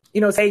women,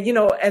 as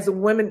a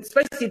woman,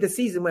 especially the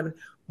seasoned women,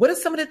 what are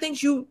some of the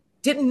things you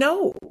didn't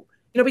know?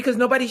 Because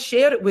nobody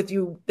shared it with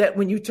you, that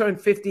when you turn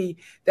 50,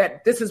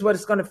 that this is what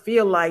it's going to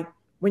feel like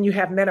when you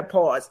have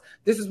menopause.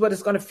 This is what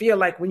it's going to feel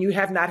like when you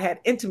have not had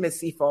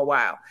intimacy for a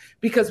while,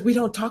 because we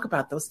don't talk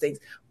about those things.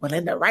 Well,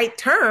 in The Right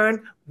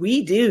Turn,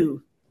 we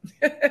do.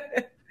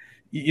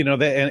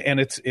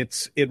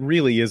 It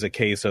really is a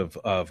case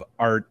of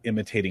art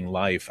imitating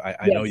life.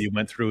 I know you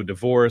went through a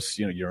divorce.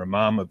 You're a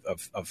mom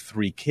of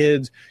 3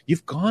 kids.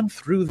 You've gone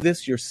through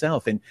this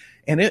yourself, and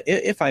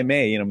if I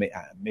may,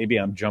 maybe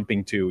I'm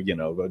jumping to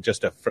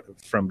just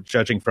from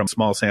judging from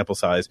small sample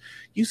size.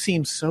 You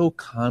seem so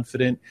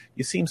confident.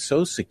 You seem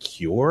so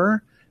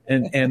secure,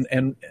 and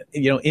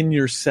in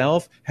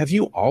yourself. Have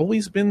you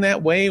always been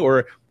that way,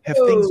 or have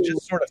things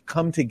just sort of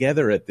come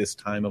together at this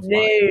time of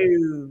life?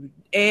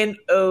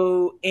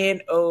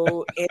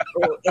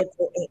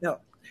 No.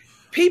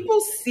 People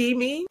see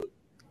me,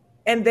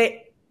 and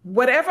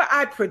whatever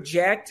I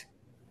project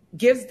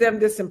gives them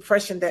this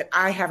impression that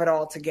I have it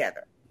all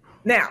together.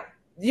 Now,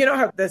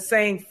 how the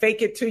saying,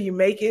 fake it till you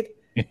make it?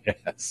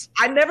 Yes.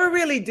 I never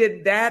really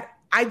did that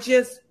I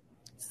just,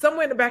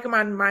 somewhere in the back of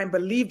my mind,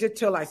 believed it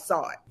till I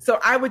saw it. So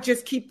I would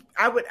just keep,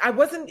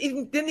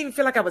 didn't even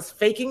feel like I was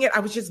faking it. I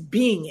was just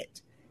being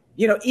it.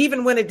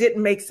 Even when it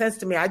didn't make sense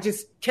to me, I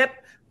just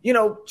kept,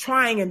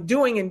 trying and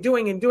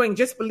doing,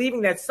 just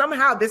believing that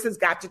somehow this has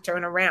got to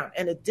turn around.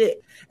 And it did.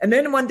 And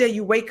then one day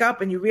you wake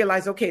up and you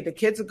realize, okay, the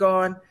kids are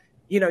gone.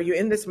 You're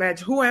in this marriage.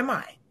 Who am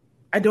I?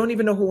 I don't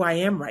even know who I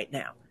am right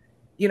now.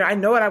 I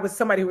know I was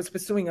somebody who was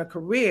pursuing a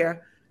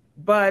career,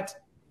 but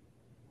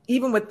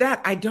even with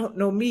that, I don't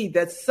know me.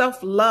 That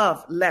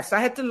self-love left. So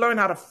I had to learn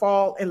how to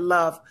fall in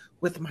love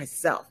with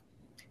myself.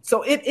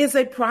 So it is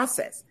a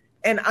process.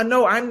 And I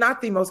know I'm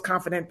not the most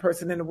confident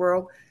person in the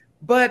world,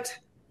 but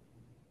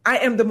I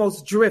am the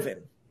most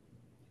driven.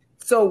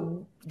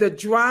 So the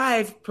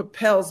drive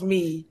propels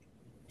me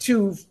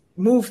to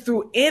move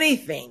through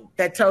anything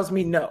that tells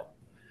me no.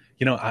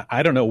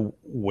 I don't know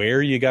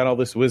where you got all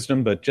this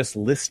wisdom, but just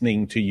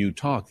listening to you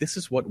talk, this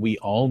is what we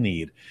all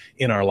need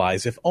in our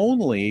lives. If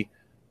only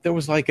there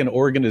was like an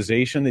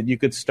organization that you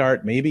could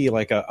start, maybe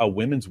like a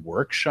women's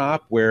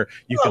workshop where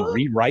you can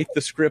rewrite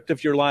the script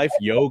of your life,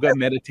 yoga,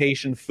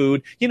 meditation,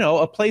 food,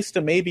 a place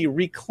to maybe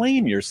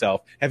reclaim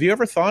yourself. Have you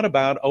ever thought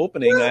about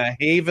opening a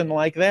haven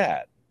like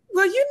that?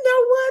 Well, you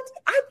know what?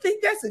 I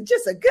think that's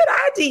just a good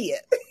idea.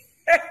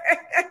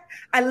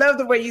 I love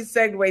the way you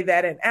segue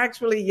that in.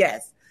 Actually,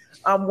 yes.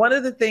 One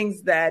of the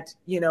things that,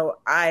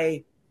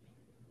 I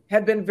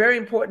have been very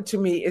important to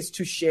me is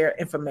to share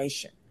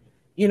information.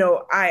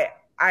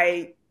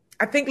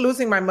 I think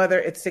losing my mother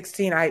at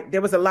 16,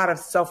 there was a lot of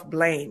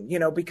self-blame,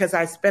 because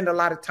I spent a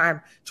lot of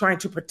time trying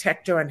to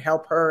protect her and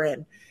help her.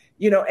 And,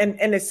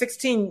 and at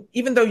 16,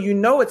 even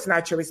though it's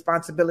not your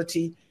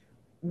responsibility,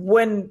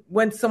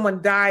 when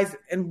someone dies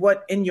and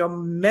what in your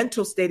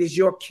mental state is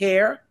your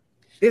care,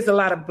 there's a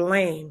lot of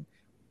blame,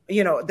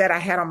 that I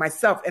had on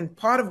myself. And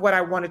part of what I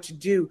wanted to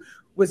do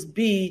was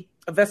be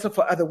a vessel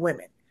for other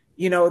women,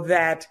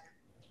 that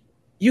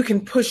you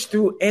can push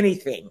through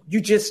anything.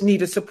 You just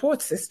need a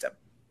support system.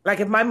 Like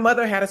if my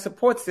mother had a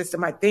support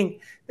system, I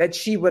think that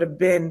she would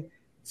have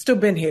still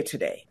been here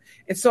today.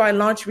 And so I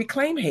launched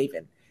Reclaim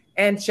Haven.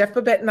 And Chef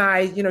Babette and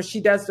I,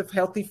 she does the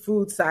healthy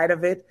food side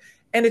of it.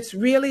 And it's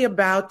really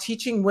about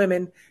teaching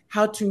women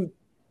how to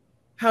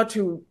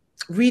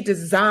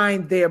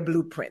redesign their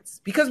blueprints,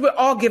 because we're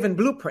all given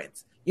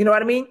blueprints. You know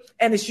what I mean?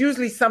 And it's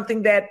usually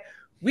something that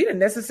we didn't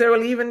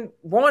necessarily even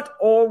want,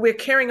 or we're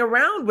carrying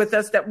around with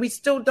us that we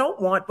still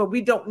don't want, but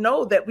we don't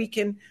know that we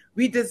can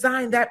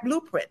redesign that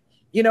blueprint.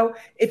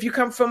 If you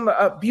come from an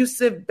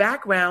abusive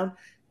background,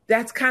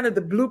 that's kind of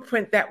the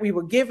blueprint that we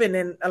were given.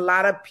 And a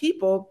lot of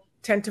people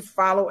tend to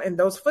follow in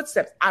those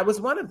footsteps. I was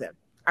one of them.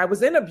 I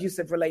was in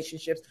abusive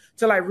relationships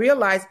till I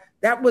realized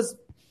that was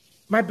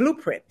my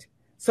blueprint.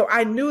 So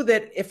I knew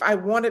that if I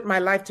wanted my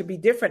life to be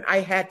different, I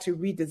had to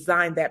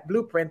redesign that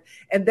blueprint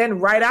and then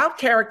write out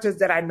characters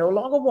that I no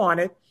longer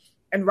wanted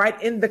and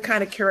write in the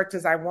kind of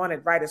characters I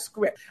wanted, write a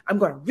script. I'm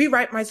going to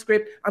rewrite my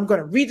script. I'm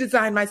going to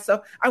redesign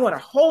myself. I want a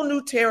whole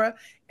new Tara.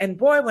 And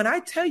boy, when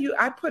I tell you,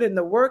 I put in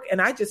the work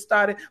and I just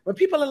started, when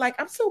people are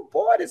like, I'm so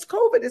bored, it's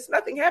COVID, it's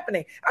nothing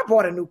happening. I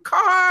bought a new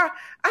car.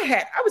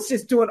 I was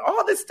just doing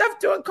all this stuff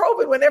during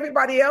COVID when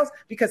everybody else,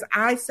 because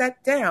I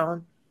sat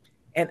down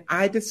and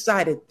I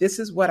decided this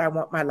is what I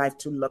want my life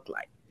to look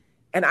like.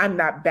 And I'm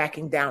not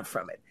backing down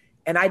from it.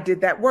 And I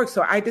did that work.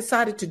 So I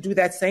decided to do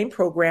that same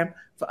program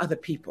for other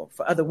people,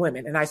 for other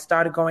women. And I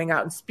started going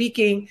out and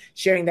speaking,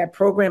 sharing that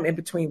program in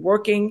between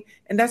working.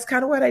 And that's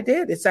kind of what I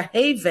did. It's a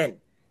haven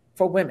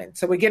for women.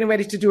 So we're getting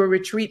ready to do a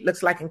retreat,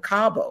 looks like in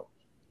Cabo.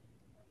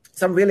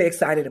 So I'm really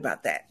excited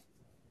about that.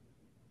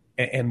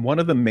 And one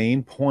of the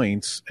main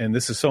points, and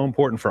this is so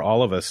important for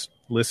all of us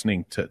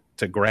listening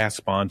to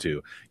grasp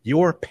onto,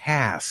 your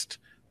past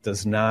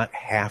does not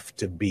have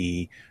to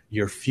be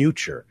your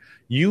future.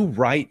 You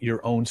write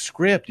your own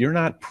script. You're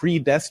not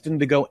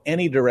predestined to go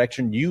any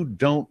direction you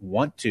don't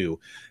want to.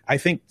 I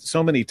think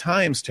so many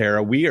times,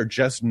 Tara, we are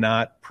just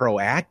not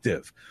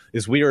proactive.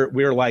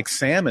 We're like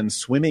salmon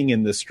swimming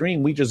in the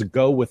stream. We just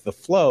go with the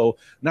flow,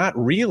 not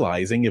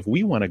realizing if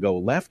we want to go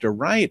left or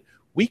right,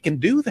 we can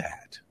do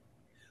that.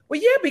 Well,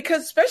 yeah,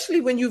 because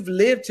especially when you've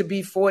lived to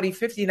be 40,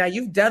 50, now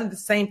you've done the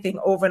same thing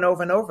over and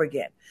over and over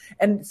again.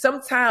 And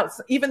sometimes,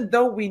 even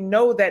though we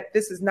know that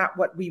this is not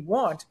what we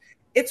want,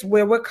 it's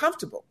where we're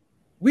comfortable.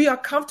 We are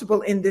comfortable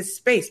in this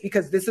space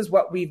because this is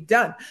what we've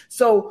done.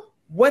 So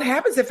what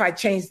happens if I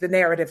change the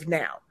narrative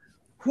now?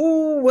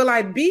 Who will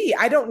I be?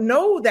 I don't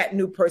know that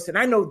new person.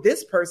 I know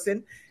this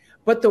person.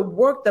 But the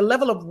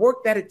level of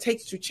work that it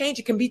takes to change,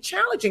 it can be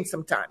challenging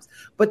sometimes.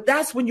 But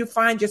that's when you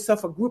find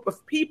yourself a group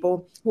of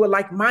people who are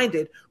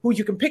like-minded, who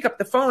you can pick up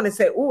the phone and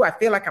say, "Ooh, I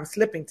feel like I'm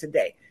slipping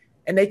today."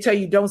 And they tell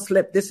you, "Don't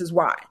slip. This is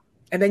why."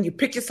 And then you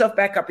pick yourself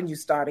back up and you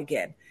start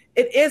again.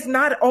 It is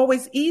not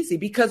always easy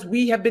because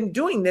we have been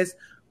doing this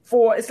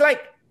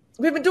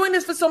we've been doing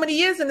this for so many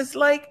years, and it's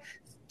like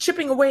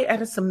chipping away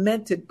at a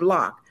cemented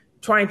block,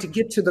 trying to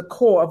get to the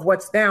core of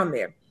what's down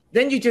there.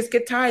 Then you just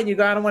get tired and you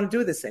go, I don't want to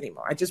do this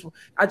anymore.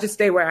 I'll just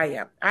stay where I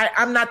am.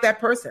 I'm not that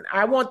person.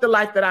 I want the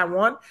life that I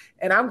want,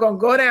 and I'm going to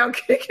go down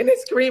kicking and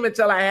screaming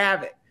until I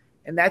have it.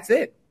 And that's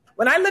it.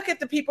 When I look at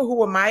the people who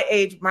were my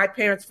age, my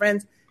parents'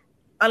 friends,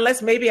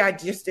 unless maybe I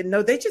just didn't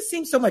know, they just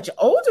seem so much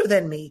older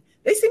than me.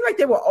 They seem like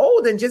they were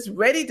old and just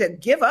ready to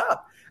give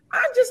up.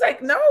 I'm just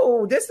like,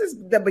 no, this is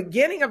the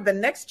beginning of the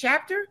next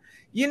chapter.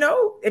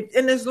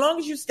 And as long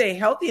as you stay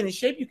healthy and in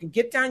shape, you can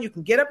get down, you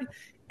can get up.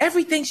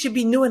 Everything should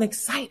be new and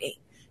exciting.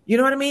 You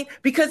know what I mean?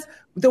 Because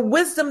the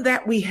wisdom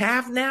that we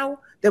have now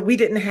that we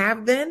didn't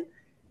have then,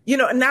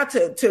 now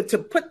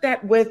to put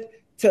that with,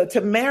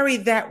 to marry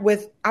that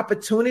with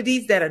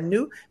opportunities that are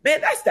new,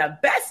 man, that's the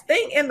best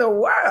thing in the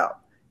world.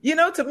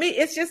 To me,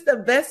 it's just the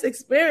best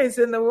experience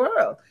in the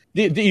world.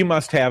 You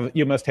must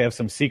have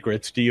some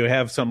secrets. Do you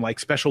have some like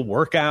special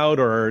workout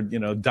or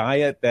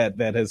diet that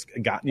has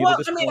gotten you to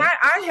this point?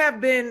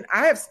 I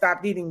have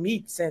stopped eating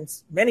meat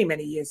since many,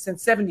 many years,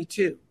 since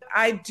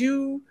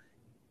 1972.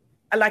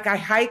 I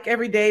hike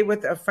every day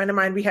with a friend of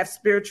mine. We have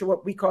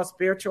what we call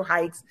spiritual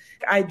hikes.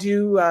 I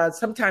do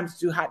sometimes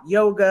do hot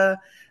yoga.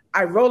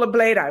 I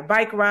rollerblade. I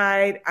bike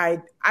ride.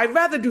 I'd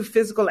rather do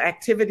physical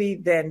activity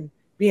than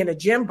be in a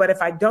gym. But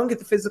if I don't get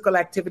the physical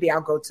activity,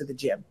 I'll go to the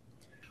gym.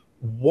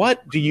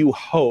 What do you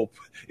hope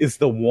is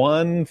the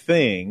one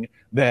thing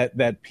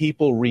that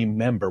people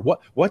remember?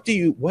 What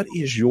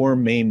is your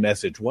main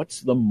message?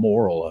 What's the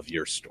moral of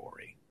your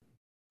story?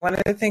 One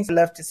of the things I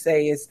love to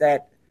say is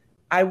that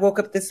I woke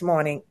up this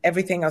morning,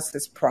 everything else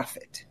is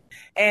profit.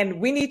 And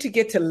we need to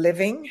get to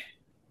living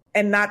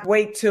and not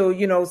wait till,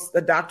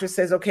 the doctor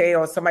says, okay,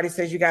 or somebody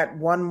says you got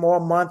 1 more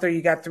month or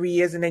you got 3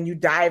 years and then you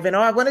dive in.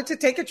 Oh, I wanted to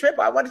take a trip.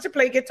 I wanted to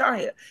play guitar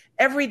here.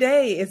 Every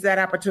day is that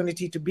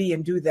opportunity to be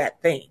and do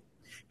that thing.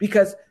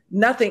 Because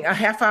a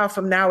half hour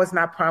from now is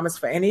not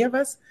promised for any of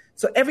us.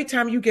 So every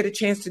time you get a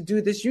chance to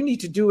do this, you need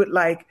to do it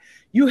like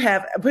you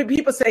have.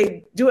 People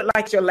say, do it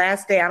like your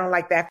last day. I don't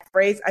like that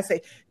phrase. I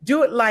say,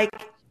 do it like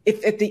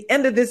if at the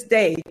end of this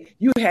day,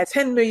 you had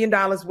 $10 million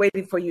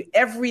waiting for you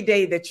every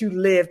day that you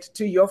lived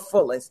to your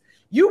fullest.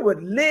 You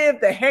would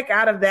live the heck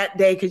out of that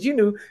day because you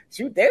knew,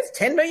 shoot, there's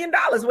 $10 million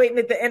waiting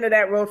at the end of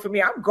that road for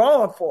me. I'm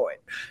going for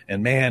it.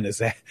 And man, this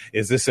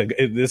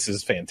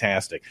is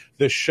fantastic.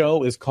 The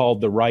show is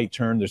called The Right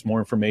Turn. There's more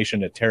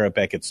information at Tara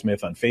Beckett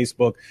Smith on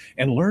Facebook,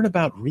 and learn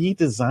about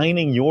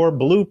redesigning your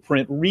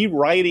blueprint,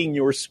 rewriting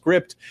your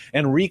script,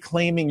 and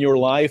reclaiming your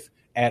life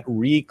at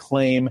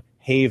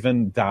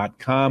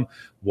reclaimhaven.com.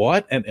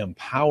 What an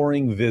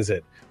empowering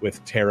visit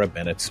with Tara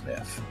Bennett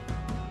Smith.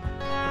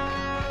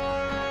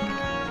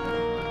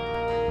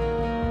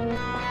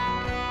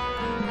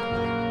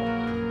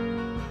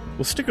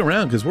 Well, stick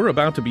around because we're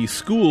about to be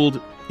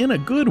schooled in a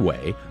good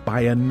way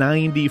by a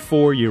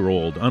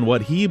 94-year-old on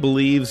what he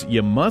believes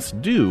you must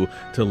do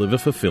to live a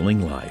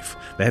fulfilling life.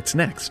 That's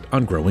next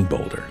on Growing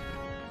Bolder.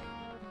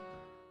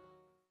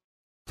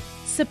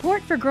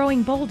 Support for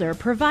Growing Bolder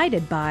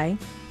provided by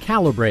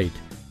Calibrate.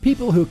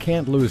 People who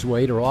can't lose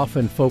weight are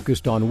often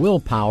focused on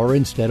willpower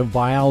instead of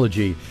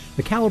biology.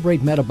 The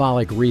Calibrate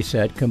Metabolic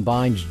Reset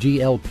combines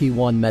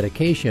GLP-1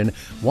 medication,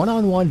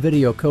 one-on-one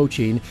video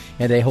coaching,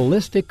 and a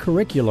holistic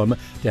curriculum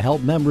to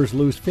help members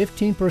lose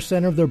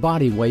 15% of their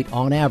body weight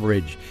on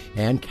average.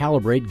 And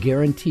Calibrate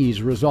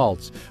guarantees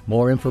results.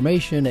 More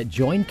information at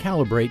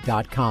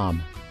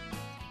joincalibrate.com.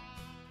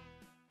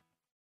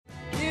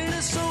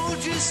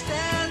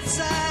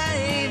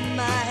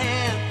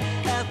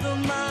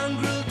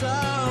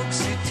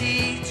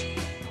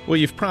 Well,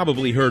 you've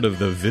probably heard of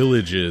the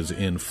Villages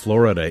in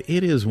Florida.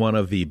 It is one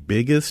of the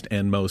biggest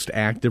and most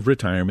active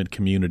retirement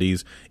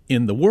communities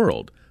in the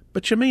world.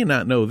 But you may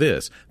not know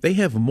this. They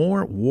have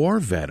more war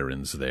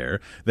veterans there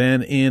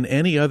than in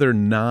any other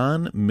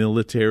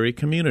non-military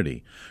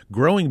community.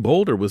 Growing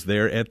Bolder was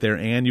there at their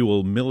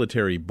annual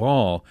military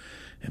ball.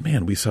 And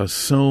man, we saw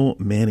so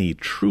many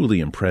truly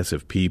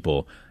impressive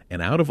people.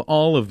 And out of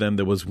all of them,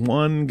 there was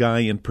one guy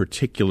in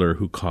particular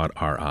who caught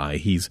our eye.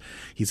 He's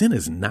in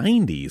his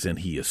 90s, and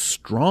he is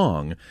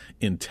strong,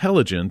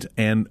 intelligent,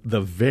 and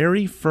the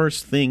very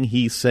first thing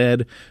he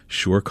said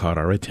sure caught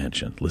our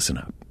attention. Listen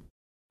up.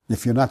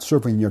 If you're not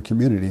serving your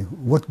community,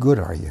 what good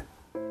are you?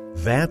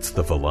 That's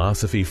the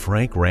philosophy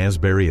Frank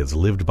Raspberry has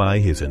lived by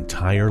his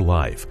entire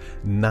life.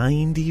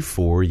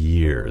 94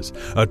 years.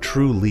 A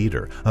true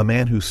leader, a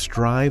man who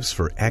strives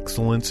for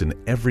excellence in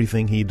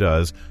everything he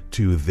does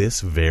to this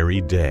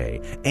very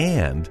day.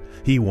 And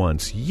he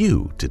wants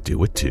you to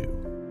do it too.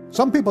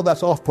 Some people,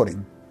 that's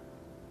off-putting.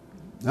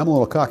 I'm a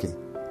little cocky.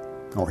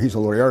 Or he's a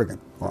little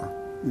arrogant. Or,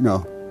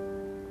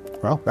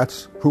 well,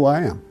 that's who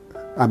I am.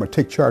 I'm a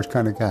take-charge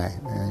kind of guy.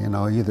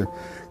 Either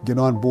get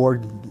on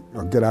board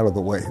or get out of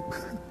the way.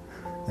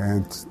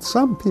 And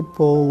some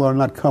people are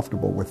not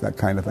comfortable with that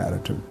kind of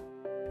attitude.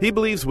 He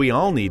believes we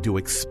all need to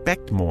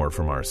expect more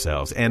from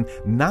ourselves and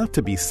not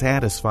to be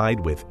satisfied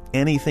with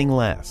anything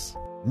less.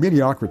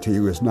 Mediocrity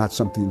is not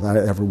something that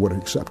I ever would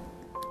accept.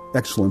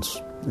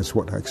 Excellence is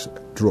what I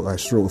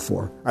strove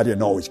for. I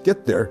didn't always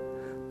get there,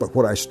 but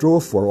what I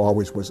strove for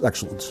always was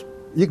excellence.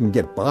 You can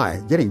get by.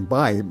 Getting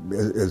by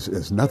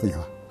is nothing.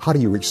 How do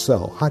you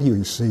excel? How do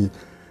you see?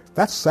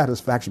 That's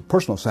satisfaction,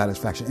 personal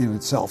satisfaction in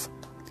itself,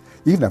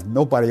 even if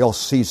nobody else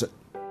sees it.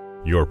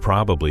 You're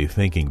probably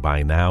thinking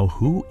by now,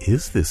 who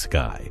is this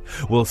guy?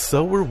 Well,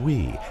 so were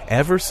we,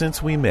 ever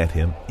since we met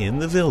him in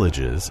the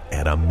Villages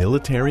at a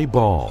military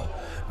ball.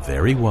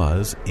 There he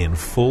was, in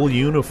full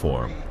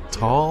uniform,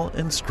 tall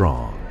and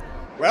strong.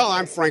 Well,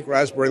 I'm Frank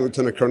Raspberry,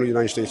 Lieutenant Colonel,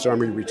 United States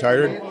Army,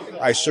 retired.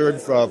 I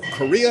served from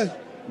Korea,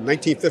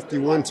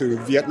 1951, to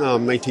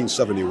Vietnam,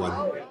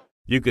 1971.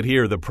 You could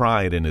hear the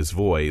pride in his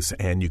voice,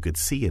 and you could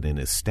see it in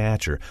his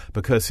stature,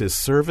 because his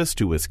service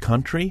to his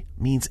country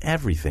means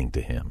everything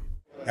to him.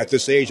 At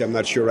this age, I'm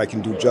not sure I can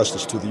do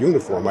justice to the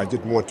uniform. I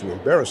didn't want to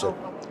embarrass it.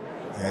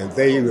 And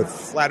they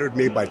flattered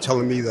me by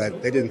telling me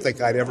that they didn't think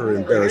I'd ever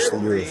embarrass the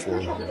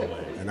uniform.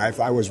 And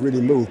I was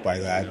really moved by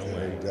that.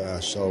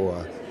 And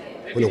so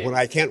when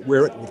I can't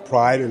wear it with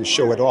pride and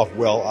show it off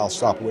well, I'll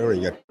stop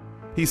wearing it.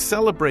 He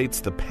celebrates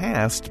the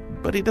past,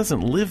 but he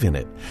doesn't live in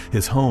it.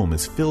 His home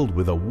is filled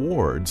with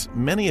awards,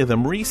 many of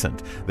them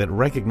recent, that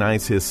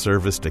recognize his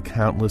service to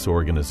countless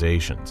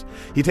organizations.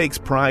 He takes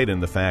pride in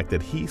the fact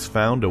that he's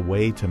found a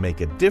way to make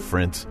a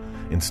difference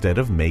instead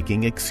of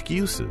making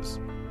excuses.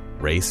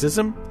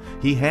 Racism?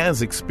 He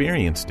has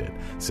experienced it,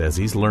 says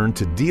he's learned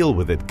to deal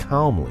with it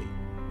calmly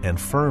and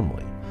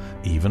firmly,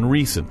 even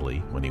recently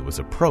when he was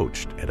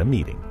approached at a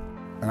meeting.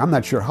 And I'm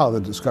not sure how the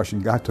discussion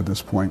got to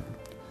this point,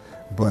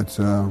 but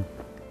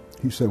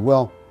he said,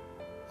 well,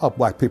 all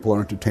black people are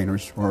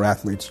entertainers or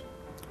athletes.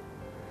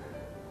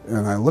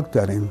 And I looked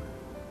at him,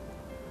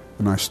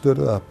 and I stood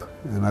up,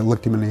 and I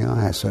looked him in the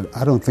eye. I said,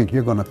 I don't think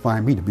you're going to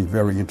find me to be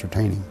very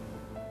entertaining.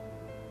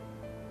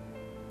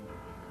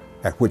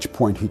 At which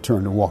point he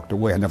turned and walked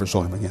away. I never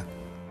saw him again.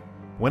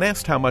 When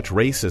asked how much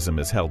racism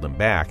has held him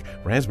back,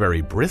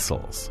 Raspberry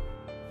bristles.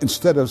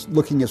 Instead of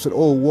looking and said,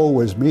 oh,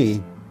 woe is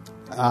me,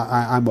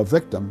 I'm a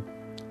victim,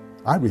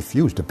 I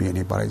refuse to be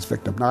anybody's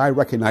victim. Now, I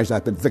recognize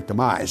I've been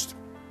victimized,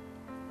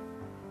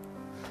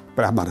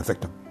 but I'm not a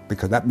victim,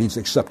 because that means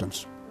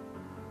acceptance.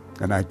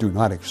 And I do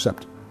not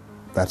accept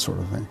that sort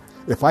of thing.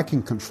 If I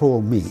can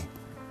control me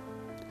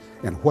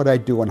and what I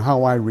do and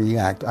how I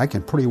react, I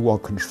can pretty well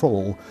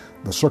control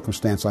the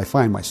circumstance I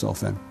find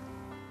myself in.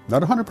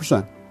 Not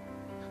 100%.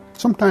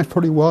 Sometimes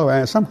pretty well,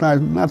 and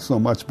sometimes not so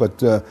much,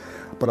 but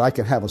I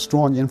can have a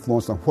strong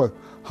influence on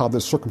how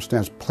this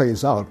circumstance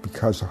plays out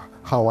because of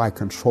how I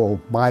control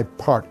my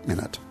part in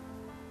it.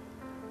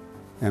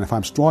 And if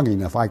I'm strong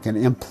enough, I can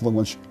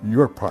influence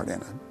your part in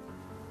it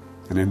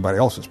and anybody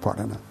else's part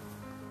in it.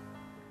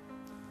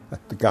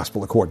 The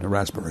gospel according to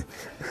Raspberry.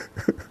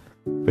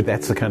 But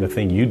that's the kind of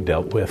thing you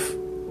dealt with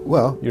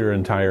your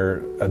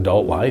entire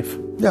adult life.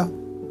 Yeah.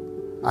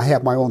 I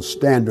have my own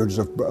standards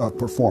of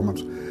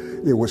performance.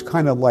 It was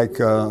kind of like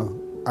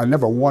I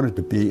never wanted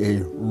to be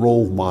a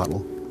role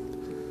model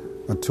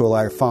until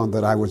I found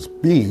that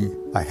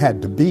I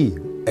had to be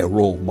a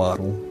role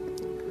model.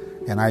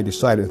 And I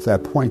decided at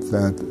that point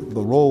that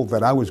the role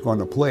that I was going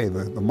to play,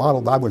 the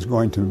model that I was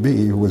going to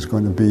be, was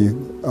going to be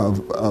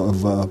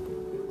of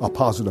a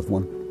positive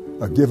one,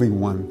 a giving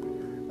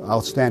one,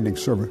 outstanding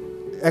servant.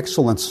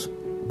 Excellence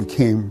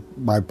became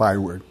my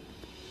byword.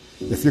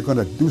 If you're going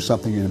to do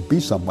something and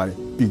be somebody,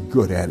 be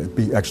good at it,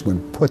 be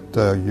excellent, put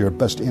your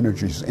best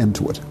energies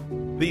into it.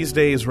 These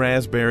days,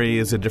 Raspberry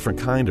is a different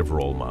kind of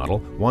role model,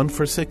 one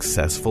for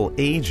successful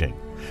aging.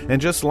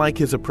 And just like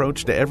his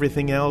approach to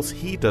everything else,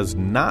 he does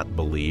not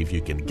believe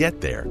you can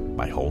get there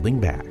by holding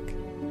back.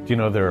 Do you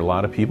know there are a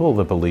lot of people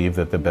that believe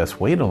that the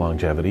best way to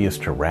longevity is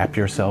to wrap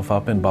yourself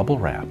up in bubble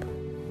wrap?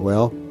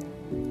 Well,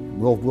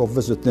 we'll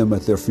visit them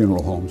at their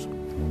funeral homes.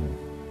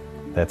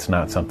 That's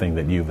not something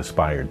that you've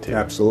aspired to?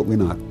 Absolutely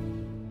not.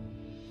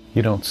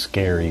 You don't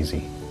scare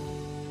easy.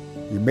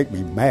 You make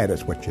me mad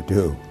is what you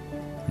do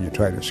when you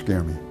try to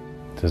scare me.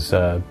 Does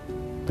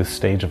this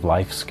stage of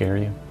life scare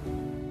you?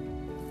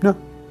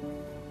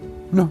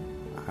 No.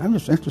 I'm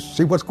just interested to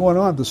see what's going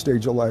on at this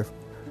stage of life,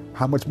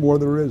 how much more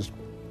there is.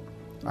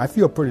 I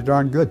feel pretty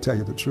darn good, tell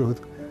you the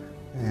truth.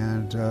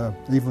 And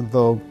even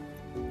though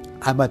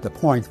I'm at the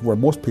point where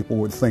most people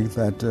would think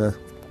that,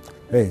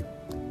 hey,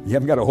 you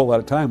haven't got a whole lot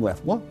of time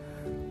left. Well,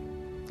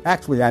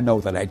 actually, I know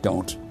that I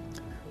don't,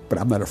 but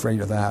I'm not afraid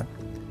of that.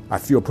 I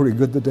feel pretty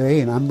good today,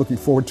 and I'm looking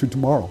forward to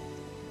tomorrow.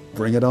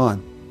 Bring it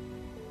on.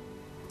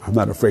 I'm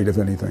not afraid of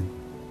anything.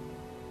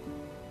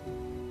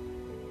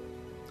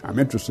 I'm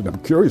interested, I'm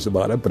curious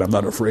about it, but I'm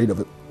not afraid of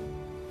it.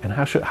 And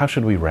how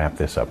should we wrap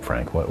this up,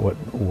 Frank?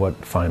 What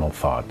final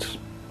thoughts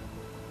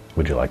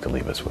would you like to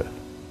leave us with?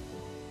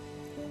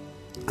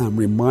 I'm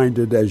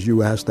reminded, as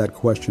you asked that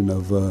question,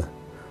 of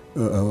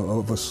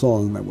a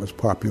song that was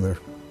popular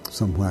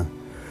somewhere.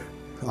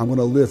 I'm going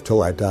to live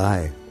till I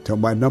die. Till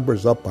my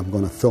number's up, I'm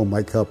going to fill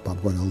my cup.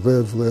 I'm going to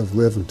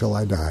live until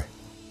I die.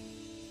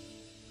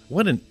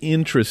 What an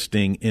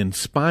interesting,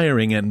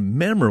 inspiring, and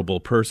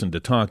memorable person to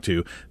talk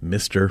to,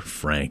 Mr.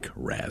 Frank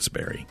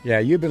Raspberry. Yeah,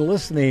 you've been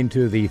listening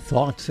to the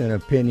thoughts and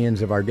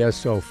opinions of our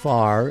guests so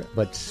far,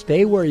 but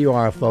stay where you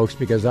are, folks,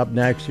 because up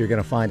next you're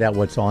going to find out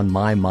what's on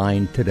my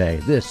mind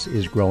today. This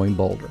is Growing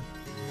Bolder.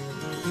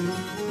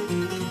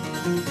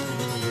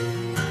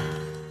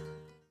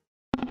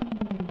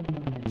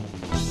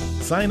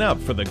 Sign up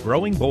for the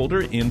Growing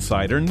Boulder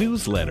Insider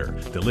newsletter,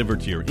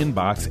 delivered to your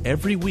inbox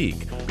every week.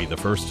 Be the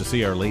first to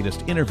see our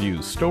latest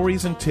interviews,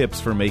 stories, and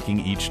tips for making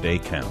each day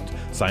count.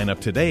 Sign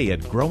up today at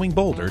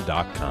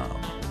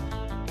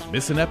growingboulder.com.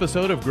 Miss an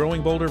episode of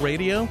Growing Boulder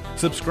Radio?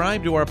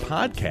 Subscribe to our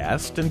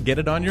podcast and get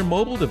it on your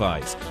mobile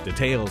device.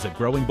 Details at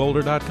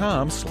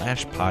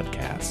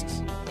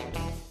growingboulder.com/podcasts.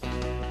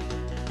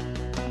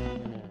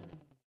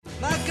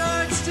 My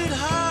guard stood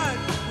hard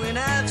when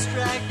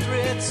abstract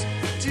threats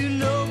too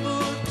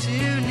noble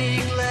to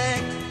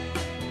neglect.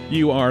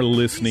 You are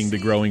listening to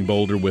Growing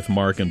Boulder with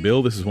Marc and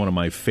Bill. This is one of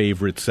my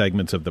favorite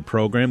segments of the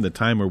program, the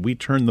time where we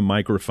turn the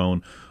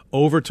microphone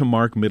over to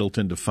Marc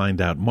Middleton to find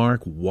out,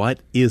 Marc, what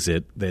is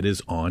it that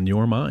is on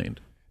your mind?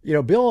 You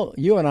know, Bill,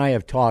 you and I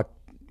have talked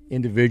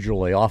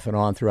individually off and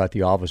on throughout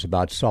the office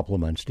about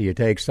supplements. Do you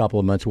take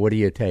supplements? What do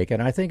you take?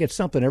 And I think it's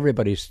something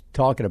everybody's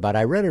talking about.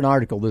 I read an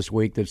article this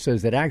week that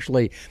says that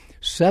actually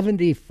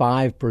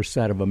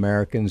 75% of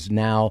Americans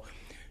now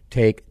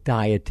take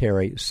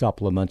dietary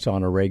supplements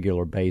on a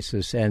regular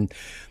basis. And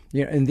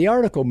you know, and the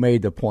article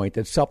made the point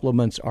that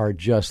supplements are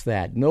just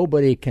that.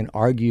 Nobody can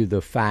argue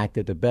the fact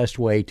that the best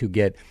way to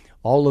get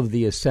all of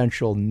the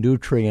essential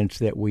nutrients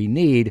that we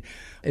need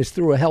is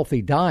through a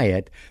healthy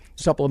diet.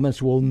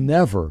 Supplements will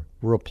never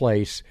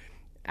replace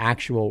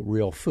actual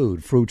real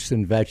food, fruits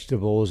and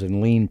vegetables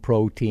and lean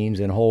proteins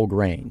and whole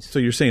grains. So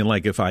you're saying,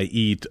 like, if I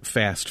eat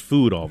fast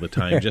food all the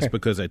time just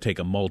because I take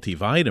a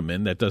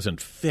multivitamin, that doesn't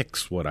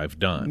fix what I've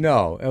done.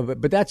 No,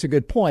 but that's a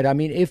good point. I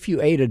mean, if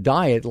you ate a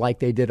diet like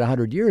they did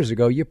 100 years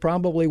ago, you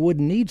probably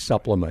wouldn't need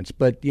supplements.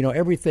 But, you know,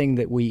 everything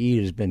that we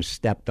eat has been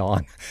stepped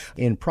on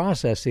in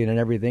processing and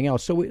everything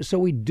else. So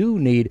we do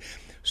need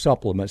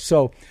supplements.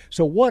 So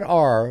what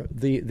are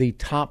the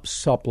top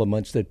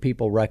supplements that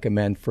people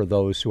recommend for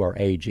those who are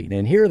aging?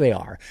 And here they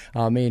are.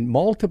 I mean,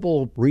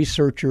 multiple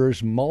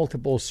researchers,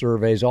 multiple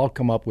surveys all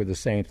come up with the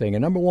same thing.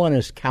 And number one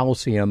is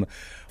calcium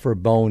for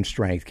bone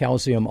strength.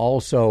 Calcium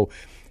also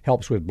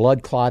helps with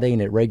blood clotting.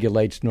 It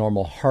regulates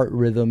normal heart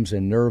rhythms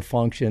and nerve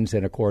functions.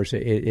 And, of course,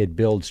 it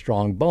builds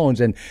strong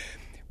bones. And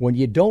when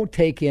you don't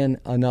take in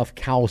enough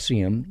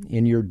calcium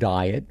in your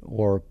diet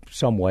or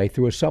some way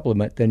through a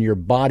supplement, then your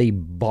body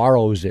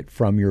borrows it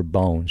from your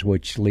bones,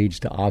 which leads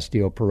to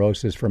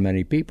osteoporosis for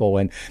many people.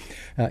 And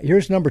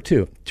here's number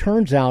two.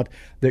 Turns out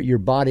that your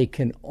body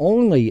can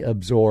only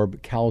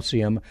absorb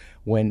calcium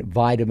when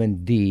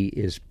vitamin D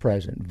is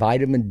present.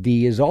 Vitamin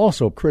D is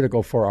also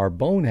critical for our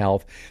bone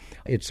health.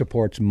 It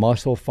supports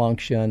muscle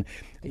function.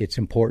 It's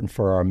important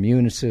for our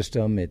immune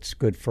system. It's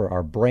good for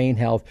our brain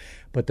health.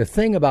 But the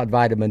thing about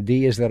vitamin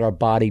D is that our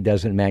body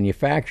doesn't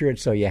manufacture it,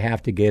 so you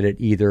have to get it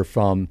either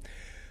from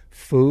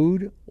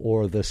food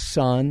or the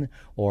sun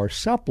or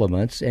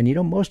supplements. And, you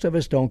know, most of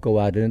us don't go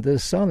out into the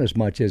sun as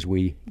much as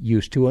we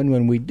used to. And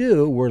when we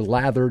do, we're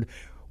lathered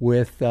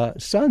with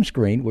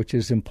sunscreen, which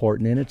is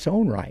important in its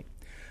own right.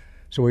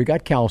 So we've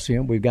got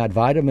calcium, we've got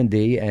vitamin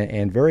D,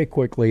 and very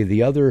quickly,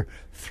 the other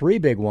three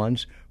big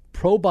ones: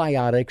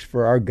 probiotics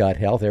for our gut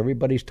health.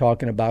 Everybody's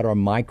talking about our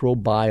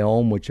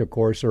microbiome, which of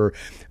course are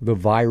the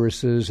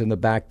viruses and the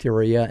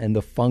bacteria and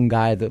the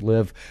fungi that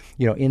live,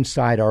 you know,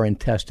 inside our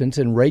intestines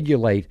and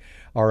regulate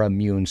our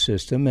immune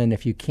system. And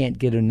if you can't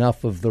get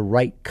enough of the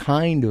right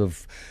kind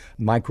of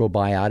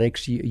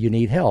microbiotics, you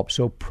need help.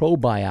 So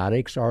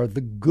probiotics are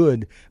the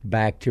good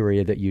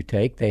bacteria that you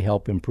take. They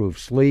help improve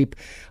sleep.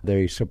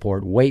 They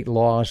support weight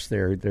loss.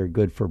 They're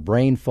good for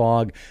brain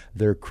fog.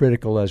 They're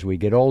critical as we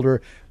get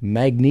older.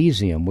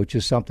 Magnesium, which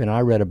is something I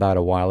read about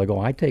a while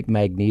ago. I take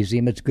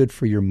magnesium. It's good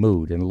for your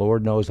mood, and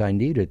Lord knows I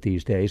need it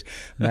these days.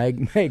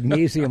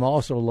 Magnesium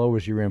also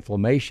lowers your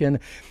inflammation.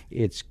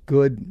 It's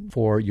good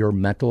for your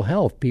mental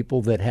health.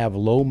 People that have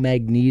low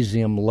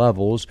magnesium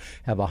levels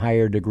have a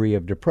higher degree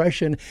of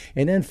depression.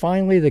 And then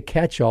finally, the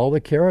catch-all,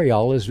 the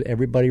carry-all, is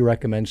everybody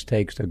recommends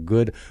takes a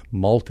good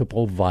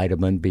multiple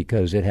vitamin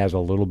because it has a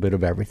little bit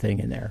of everything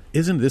in there.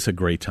 Isn't this a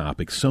great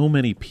topic? So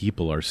many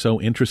people are so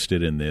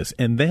interested in this.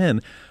 And then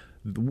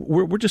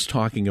we're just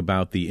talking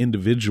about the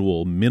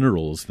individual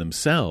minerals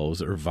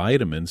themselves or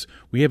vitamins.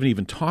 We haven't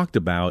even talked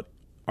about,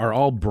 are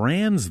all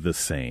brands the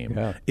same?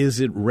 Yeah.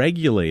 Is it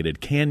regulated?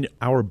 Can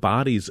our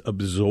bodies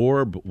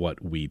absorb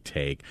what we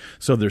take?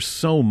 So there's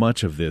so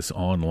much of this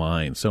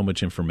online, so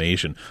much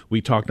information.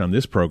 We talked on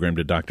this program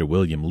to Dr.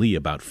 William Lee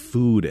about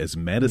food as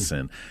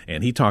medicine,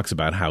 and he talks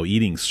about how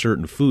eating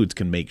certain foods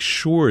can make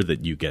sure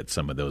that you get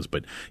some of those.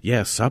 But,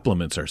 yeah,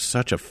 supplements are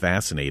such a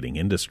fascinating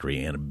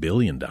industry and $1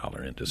 billion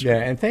industry. Yeah,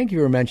 and thank you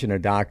for mentioning a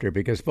doctor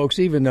because, folks,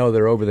 even though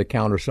they're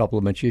over-the-counter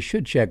supplements, you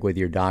should check with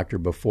your doctor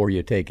before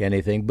you take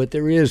anything. But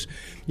there is,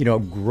 you know,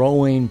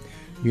 growing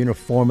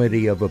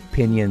uniformity of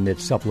opinion that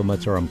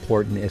supplements are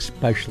important,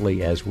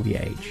 especially as we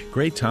age.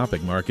 Great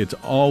topic, Marc. It's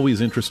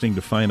always interesting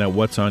to find out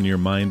what's on your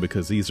mind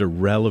because these are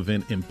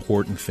relevant,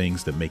 important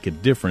things that make a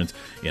difference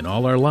in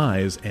all our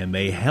lives, and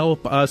they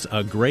help us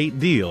a great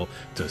deal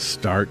to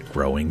start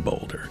growing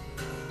bolder.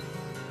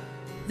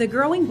 The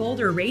Growing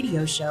Boulder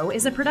radio show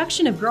is a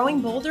production of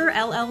Growing Boulder,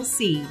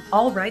 LLC.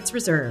 All rights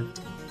reserved.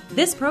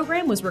 This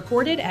program was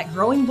recorded at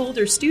Growing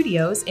Boulder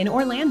Studios in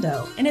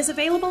Orlando and is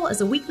available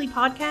as a weekly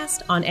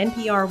podcast on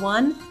NPR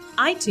One,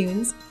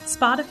 iTunes,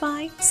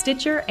 Spotify,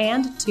 Stitcher,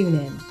 and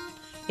TuneIn.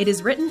 It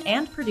is written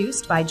and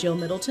produced by Jill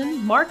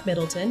Middleton, Marc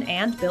Middleton,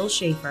 and Bill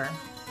Schaefer.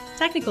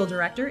 Technical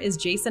director is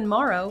Jason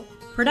Morrow.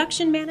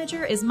 Production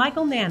manager is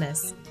Michael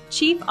Nannis.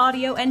 Chief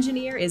audio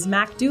engineer is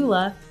Mac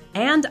Dula.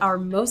 And our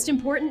most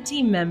important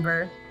team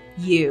member,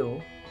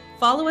 you.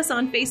 Follow us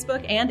on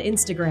Facebook and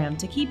Instagram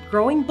to keep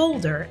growing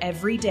bolder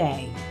every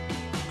day.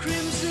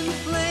 Crimson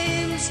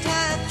flames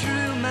tied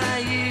through my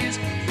ears,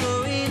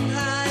 flowing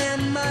high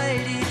and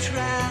mighty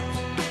traps.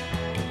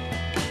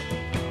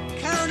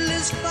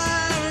 Countless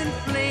fire and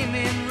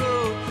flaming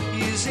road,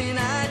 using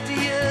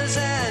ideas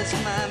as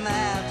my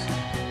maps.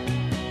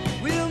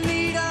 We'll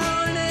meet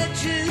on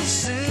edges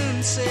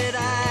soon, said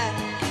I,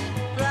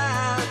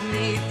 proud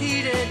 'neath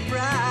heated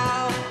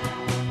brow.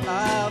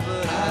 Ah,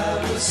 but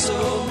I was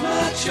so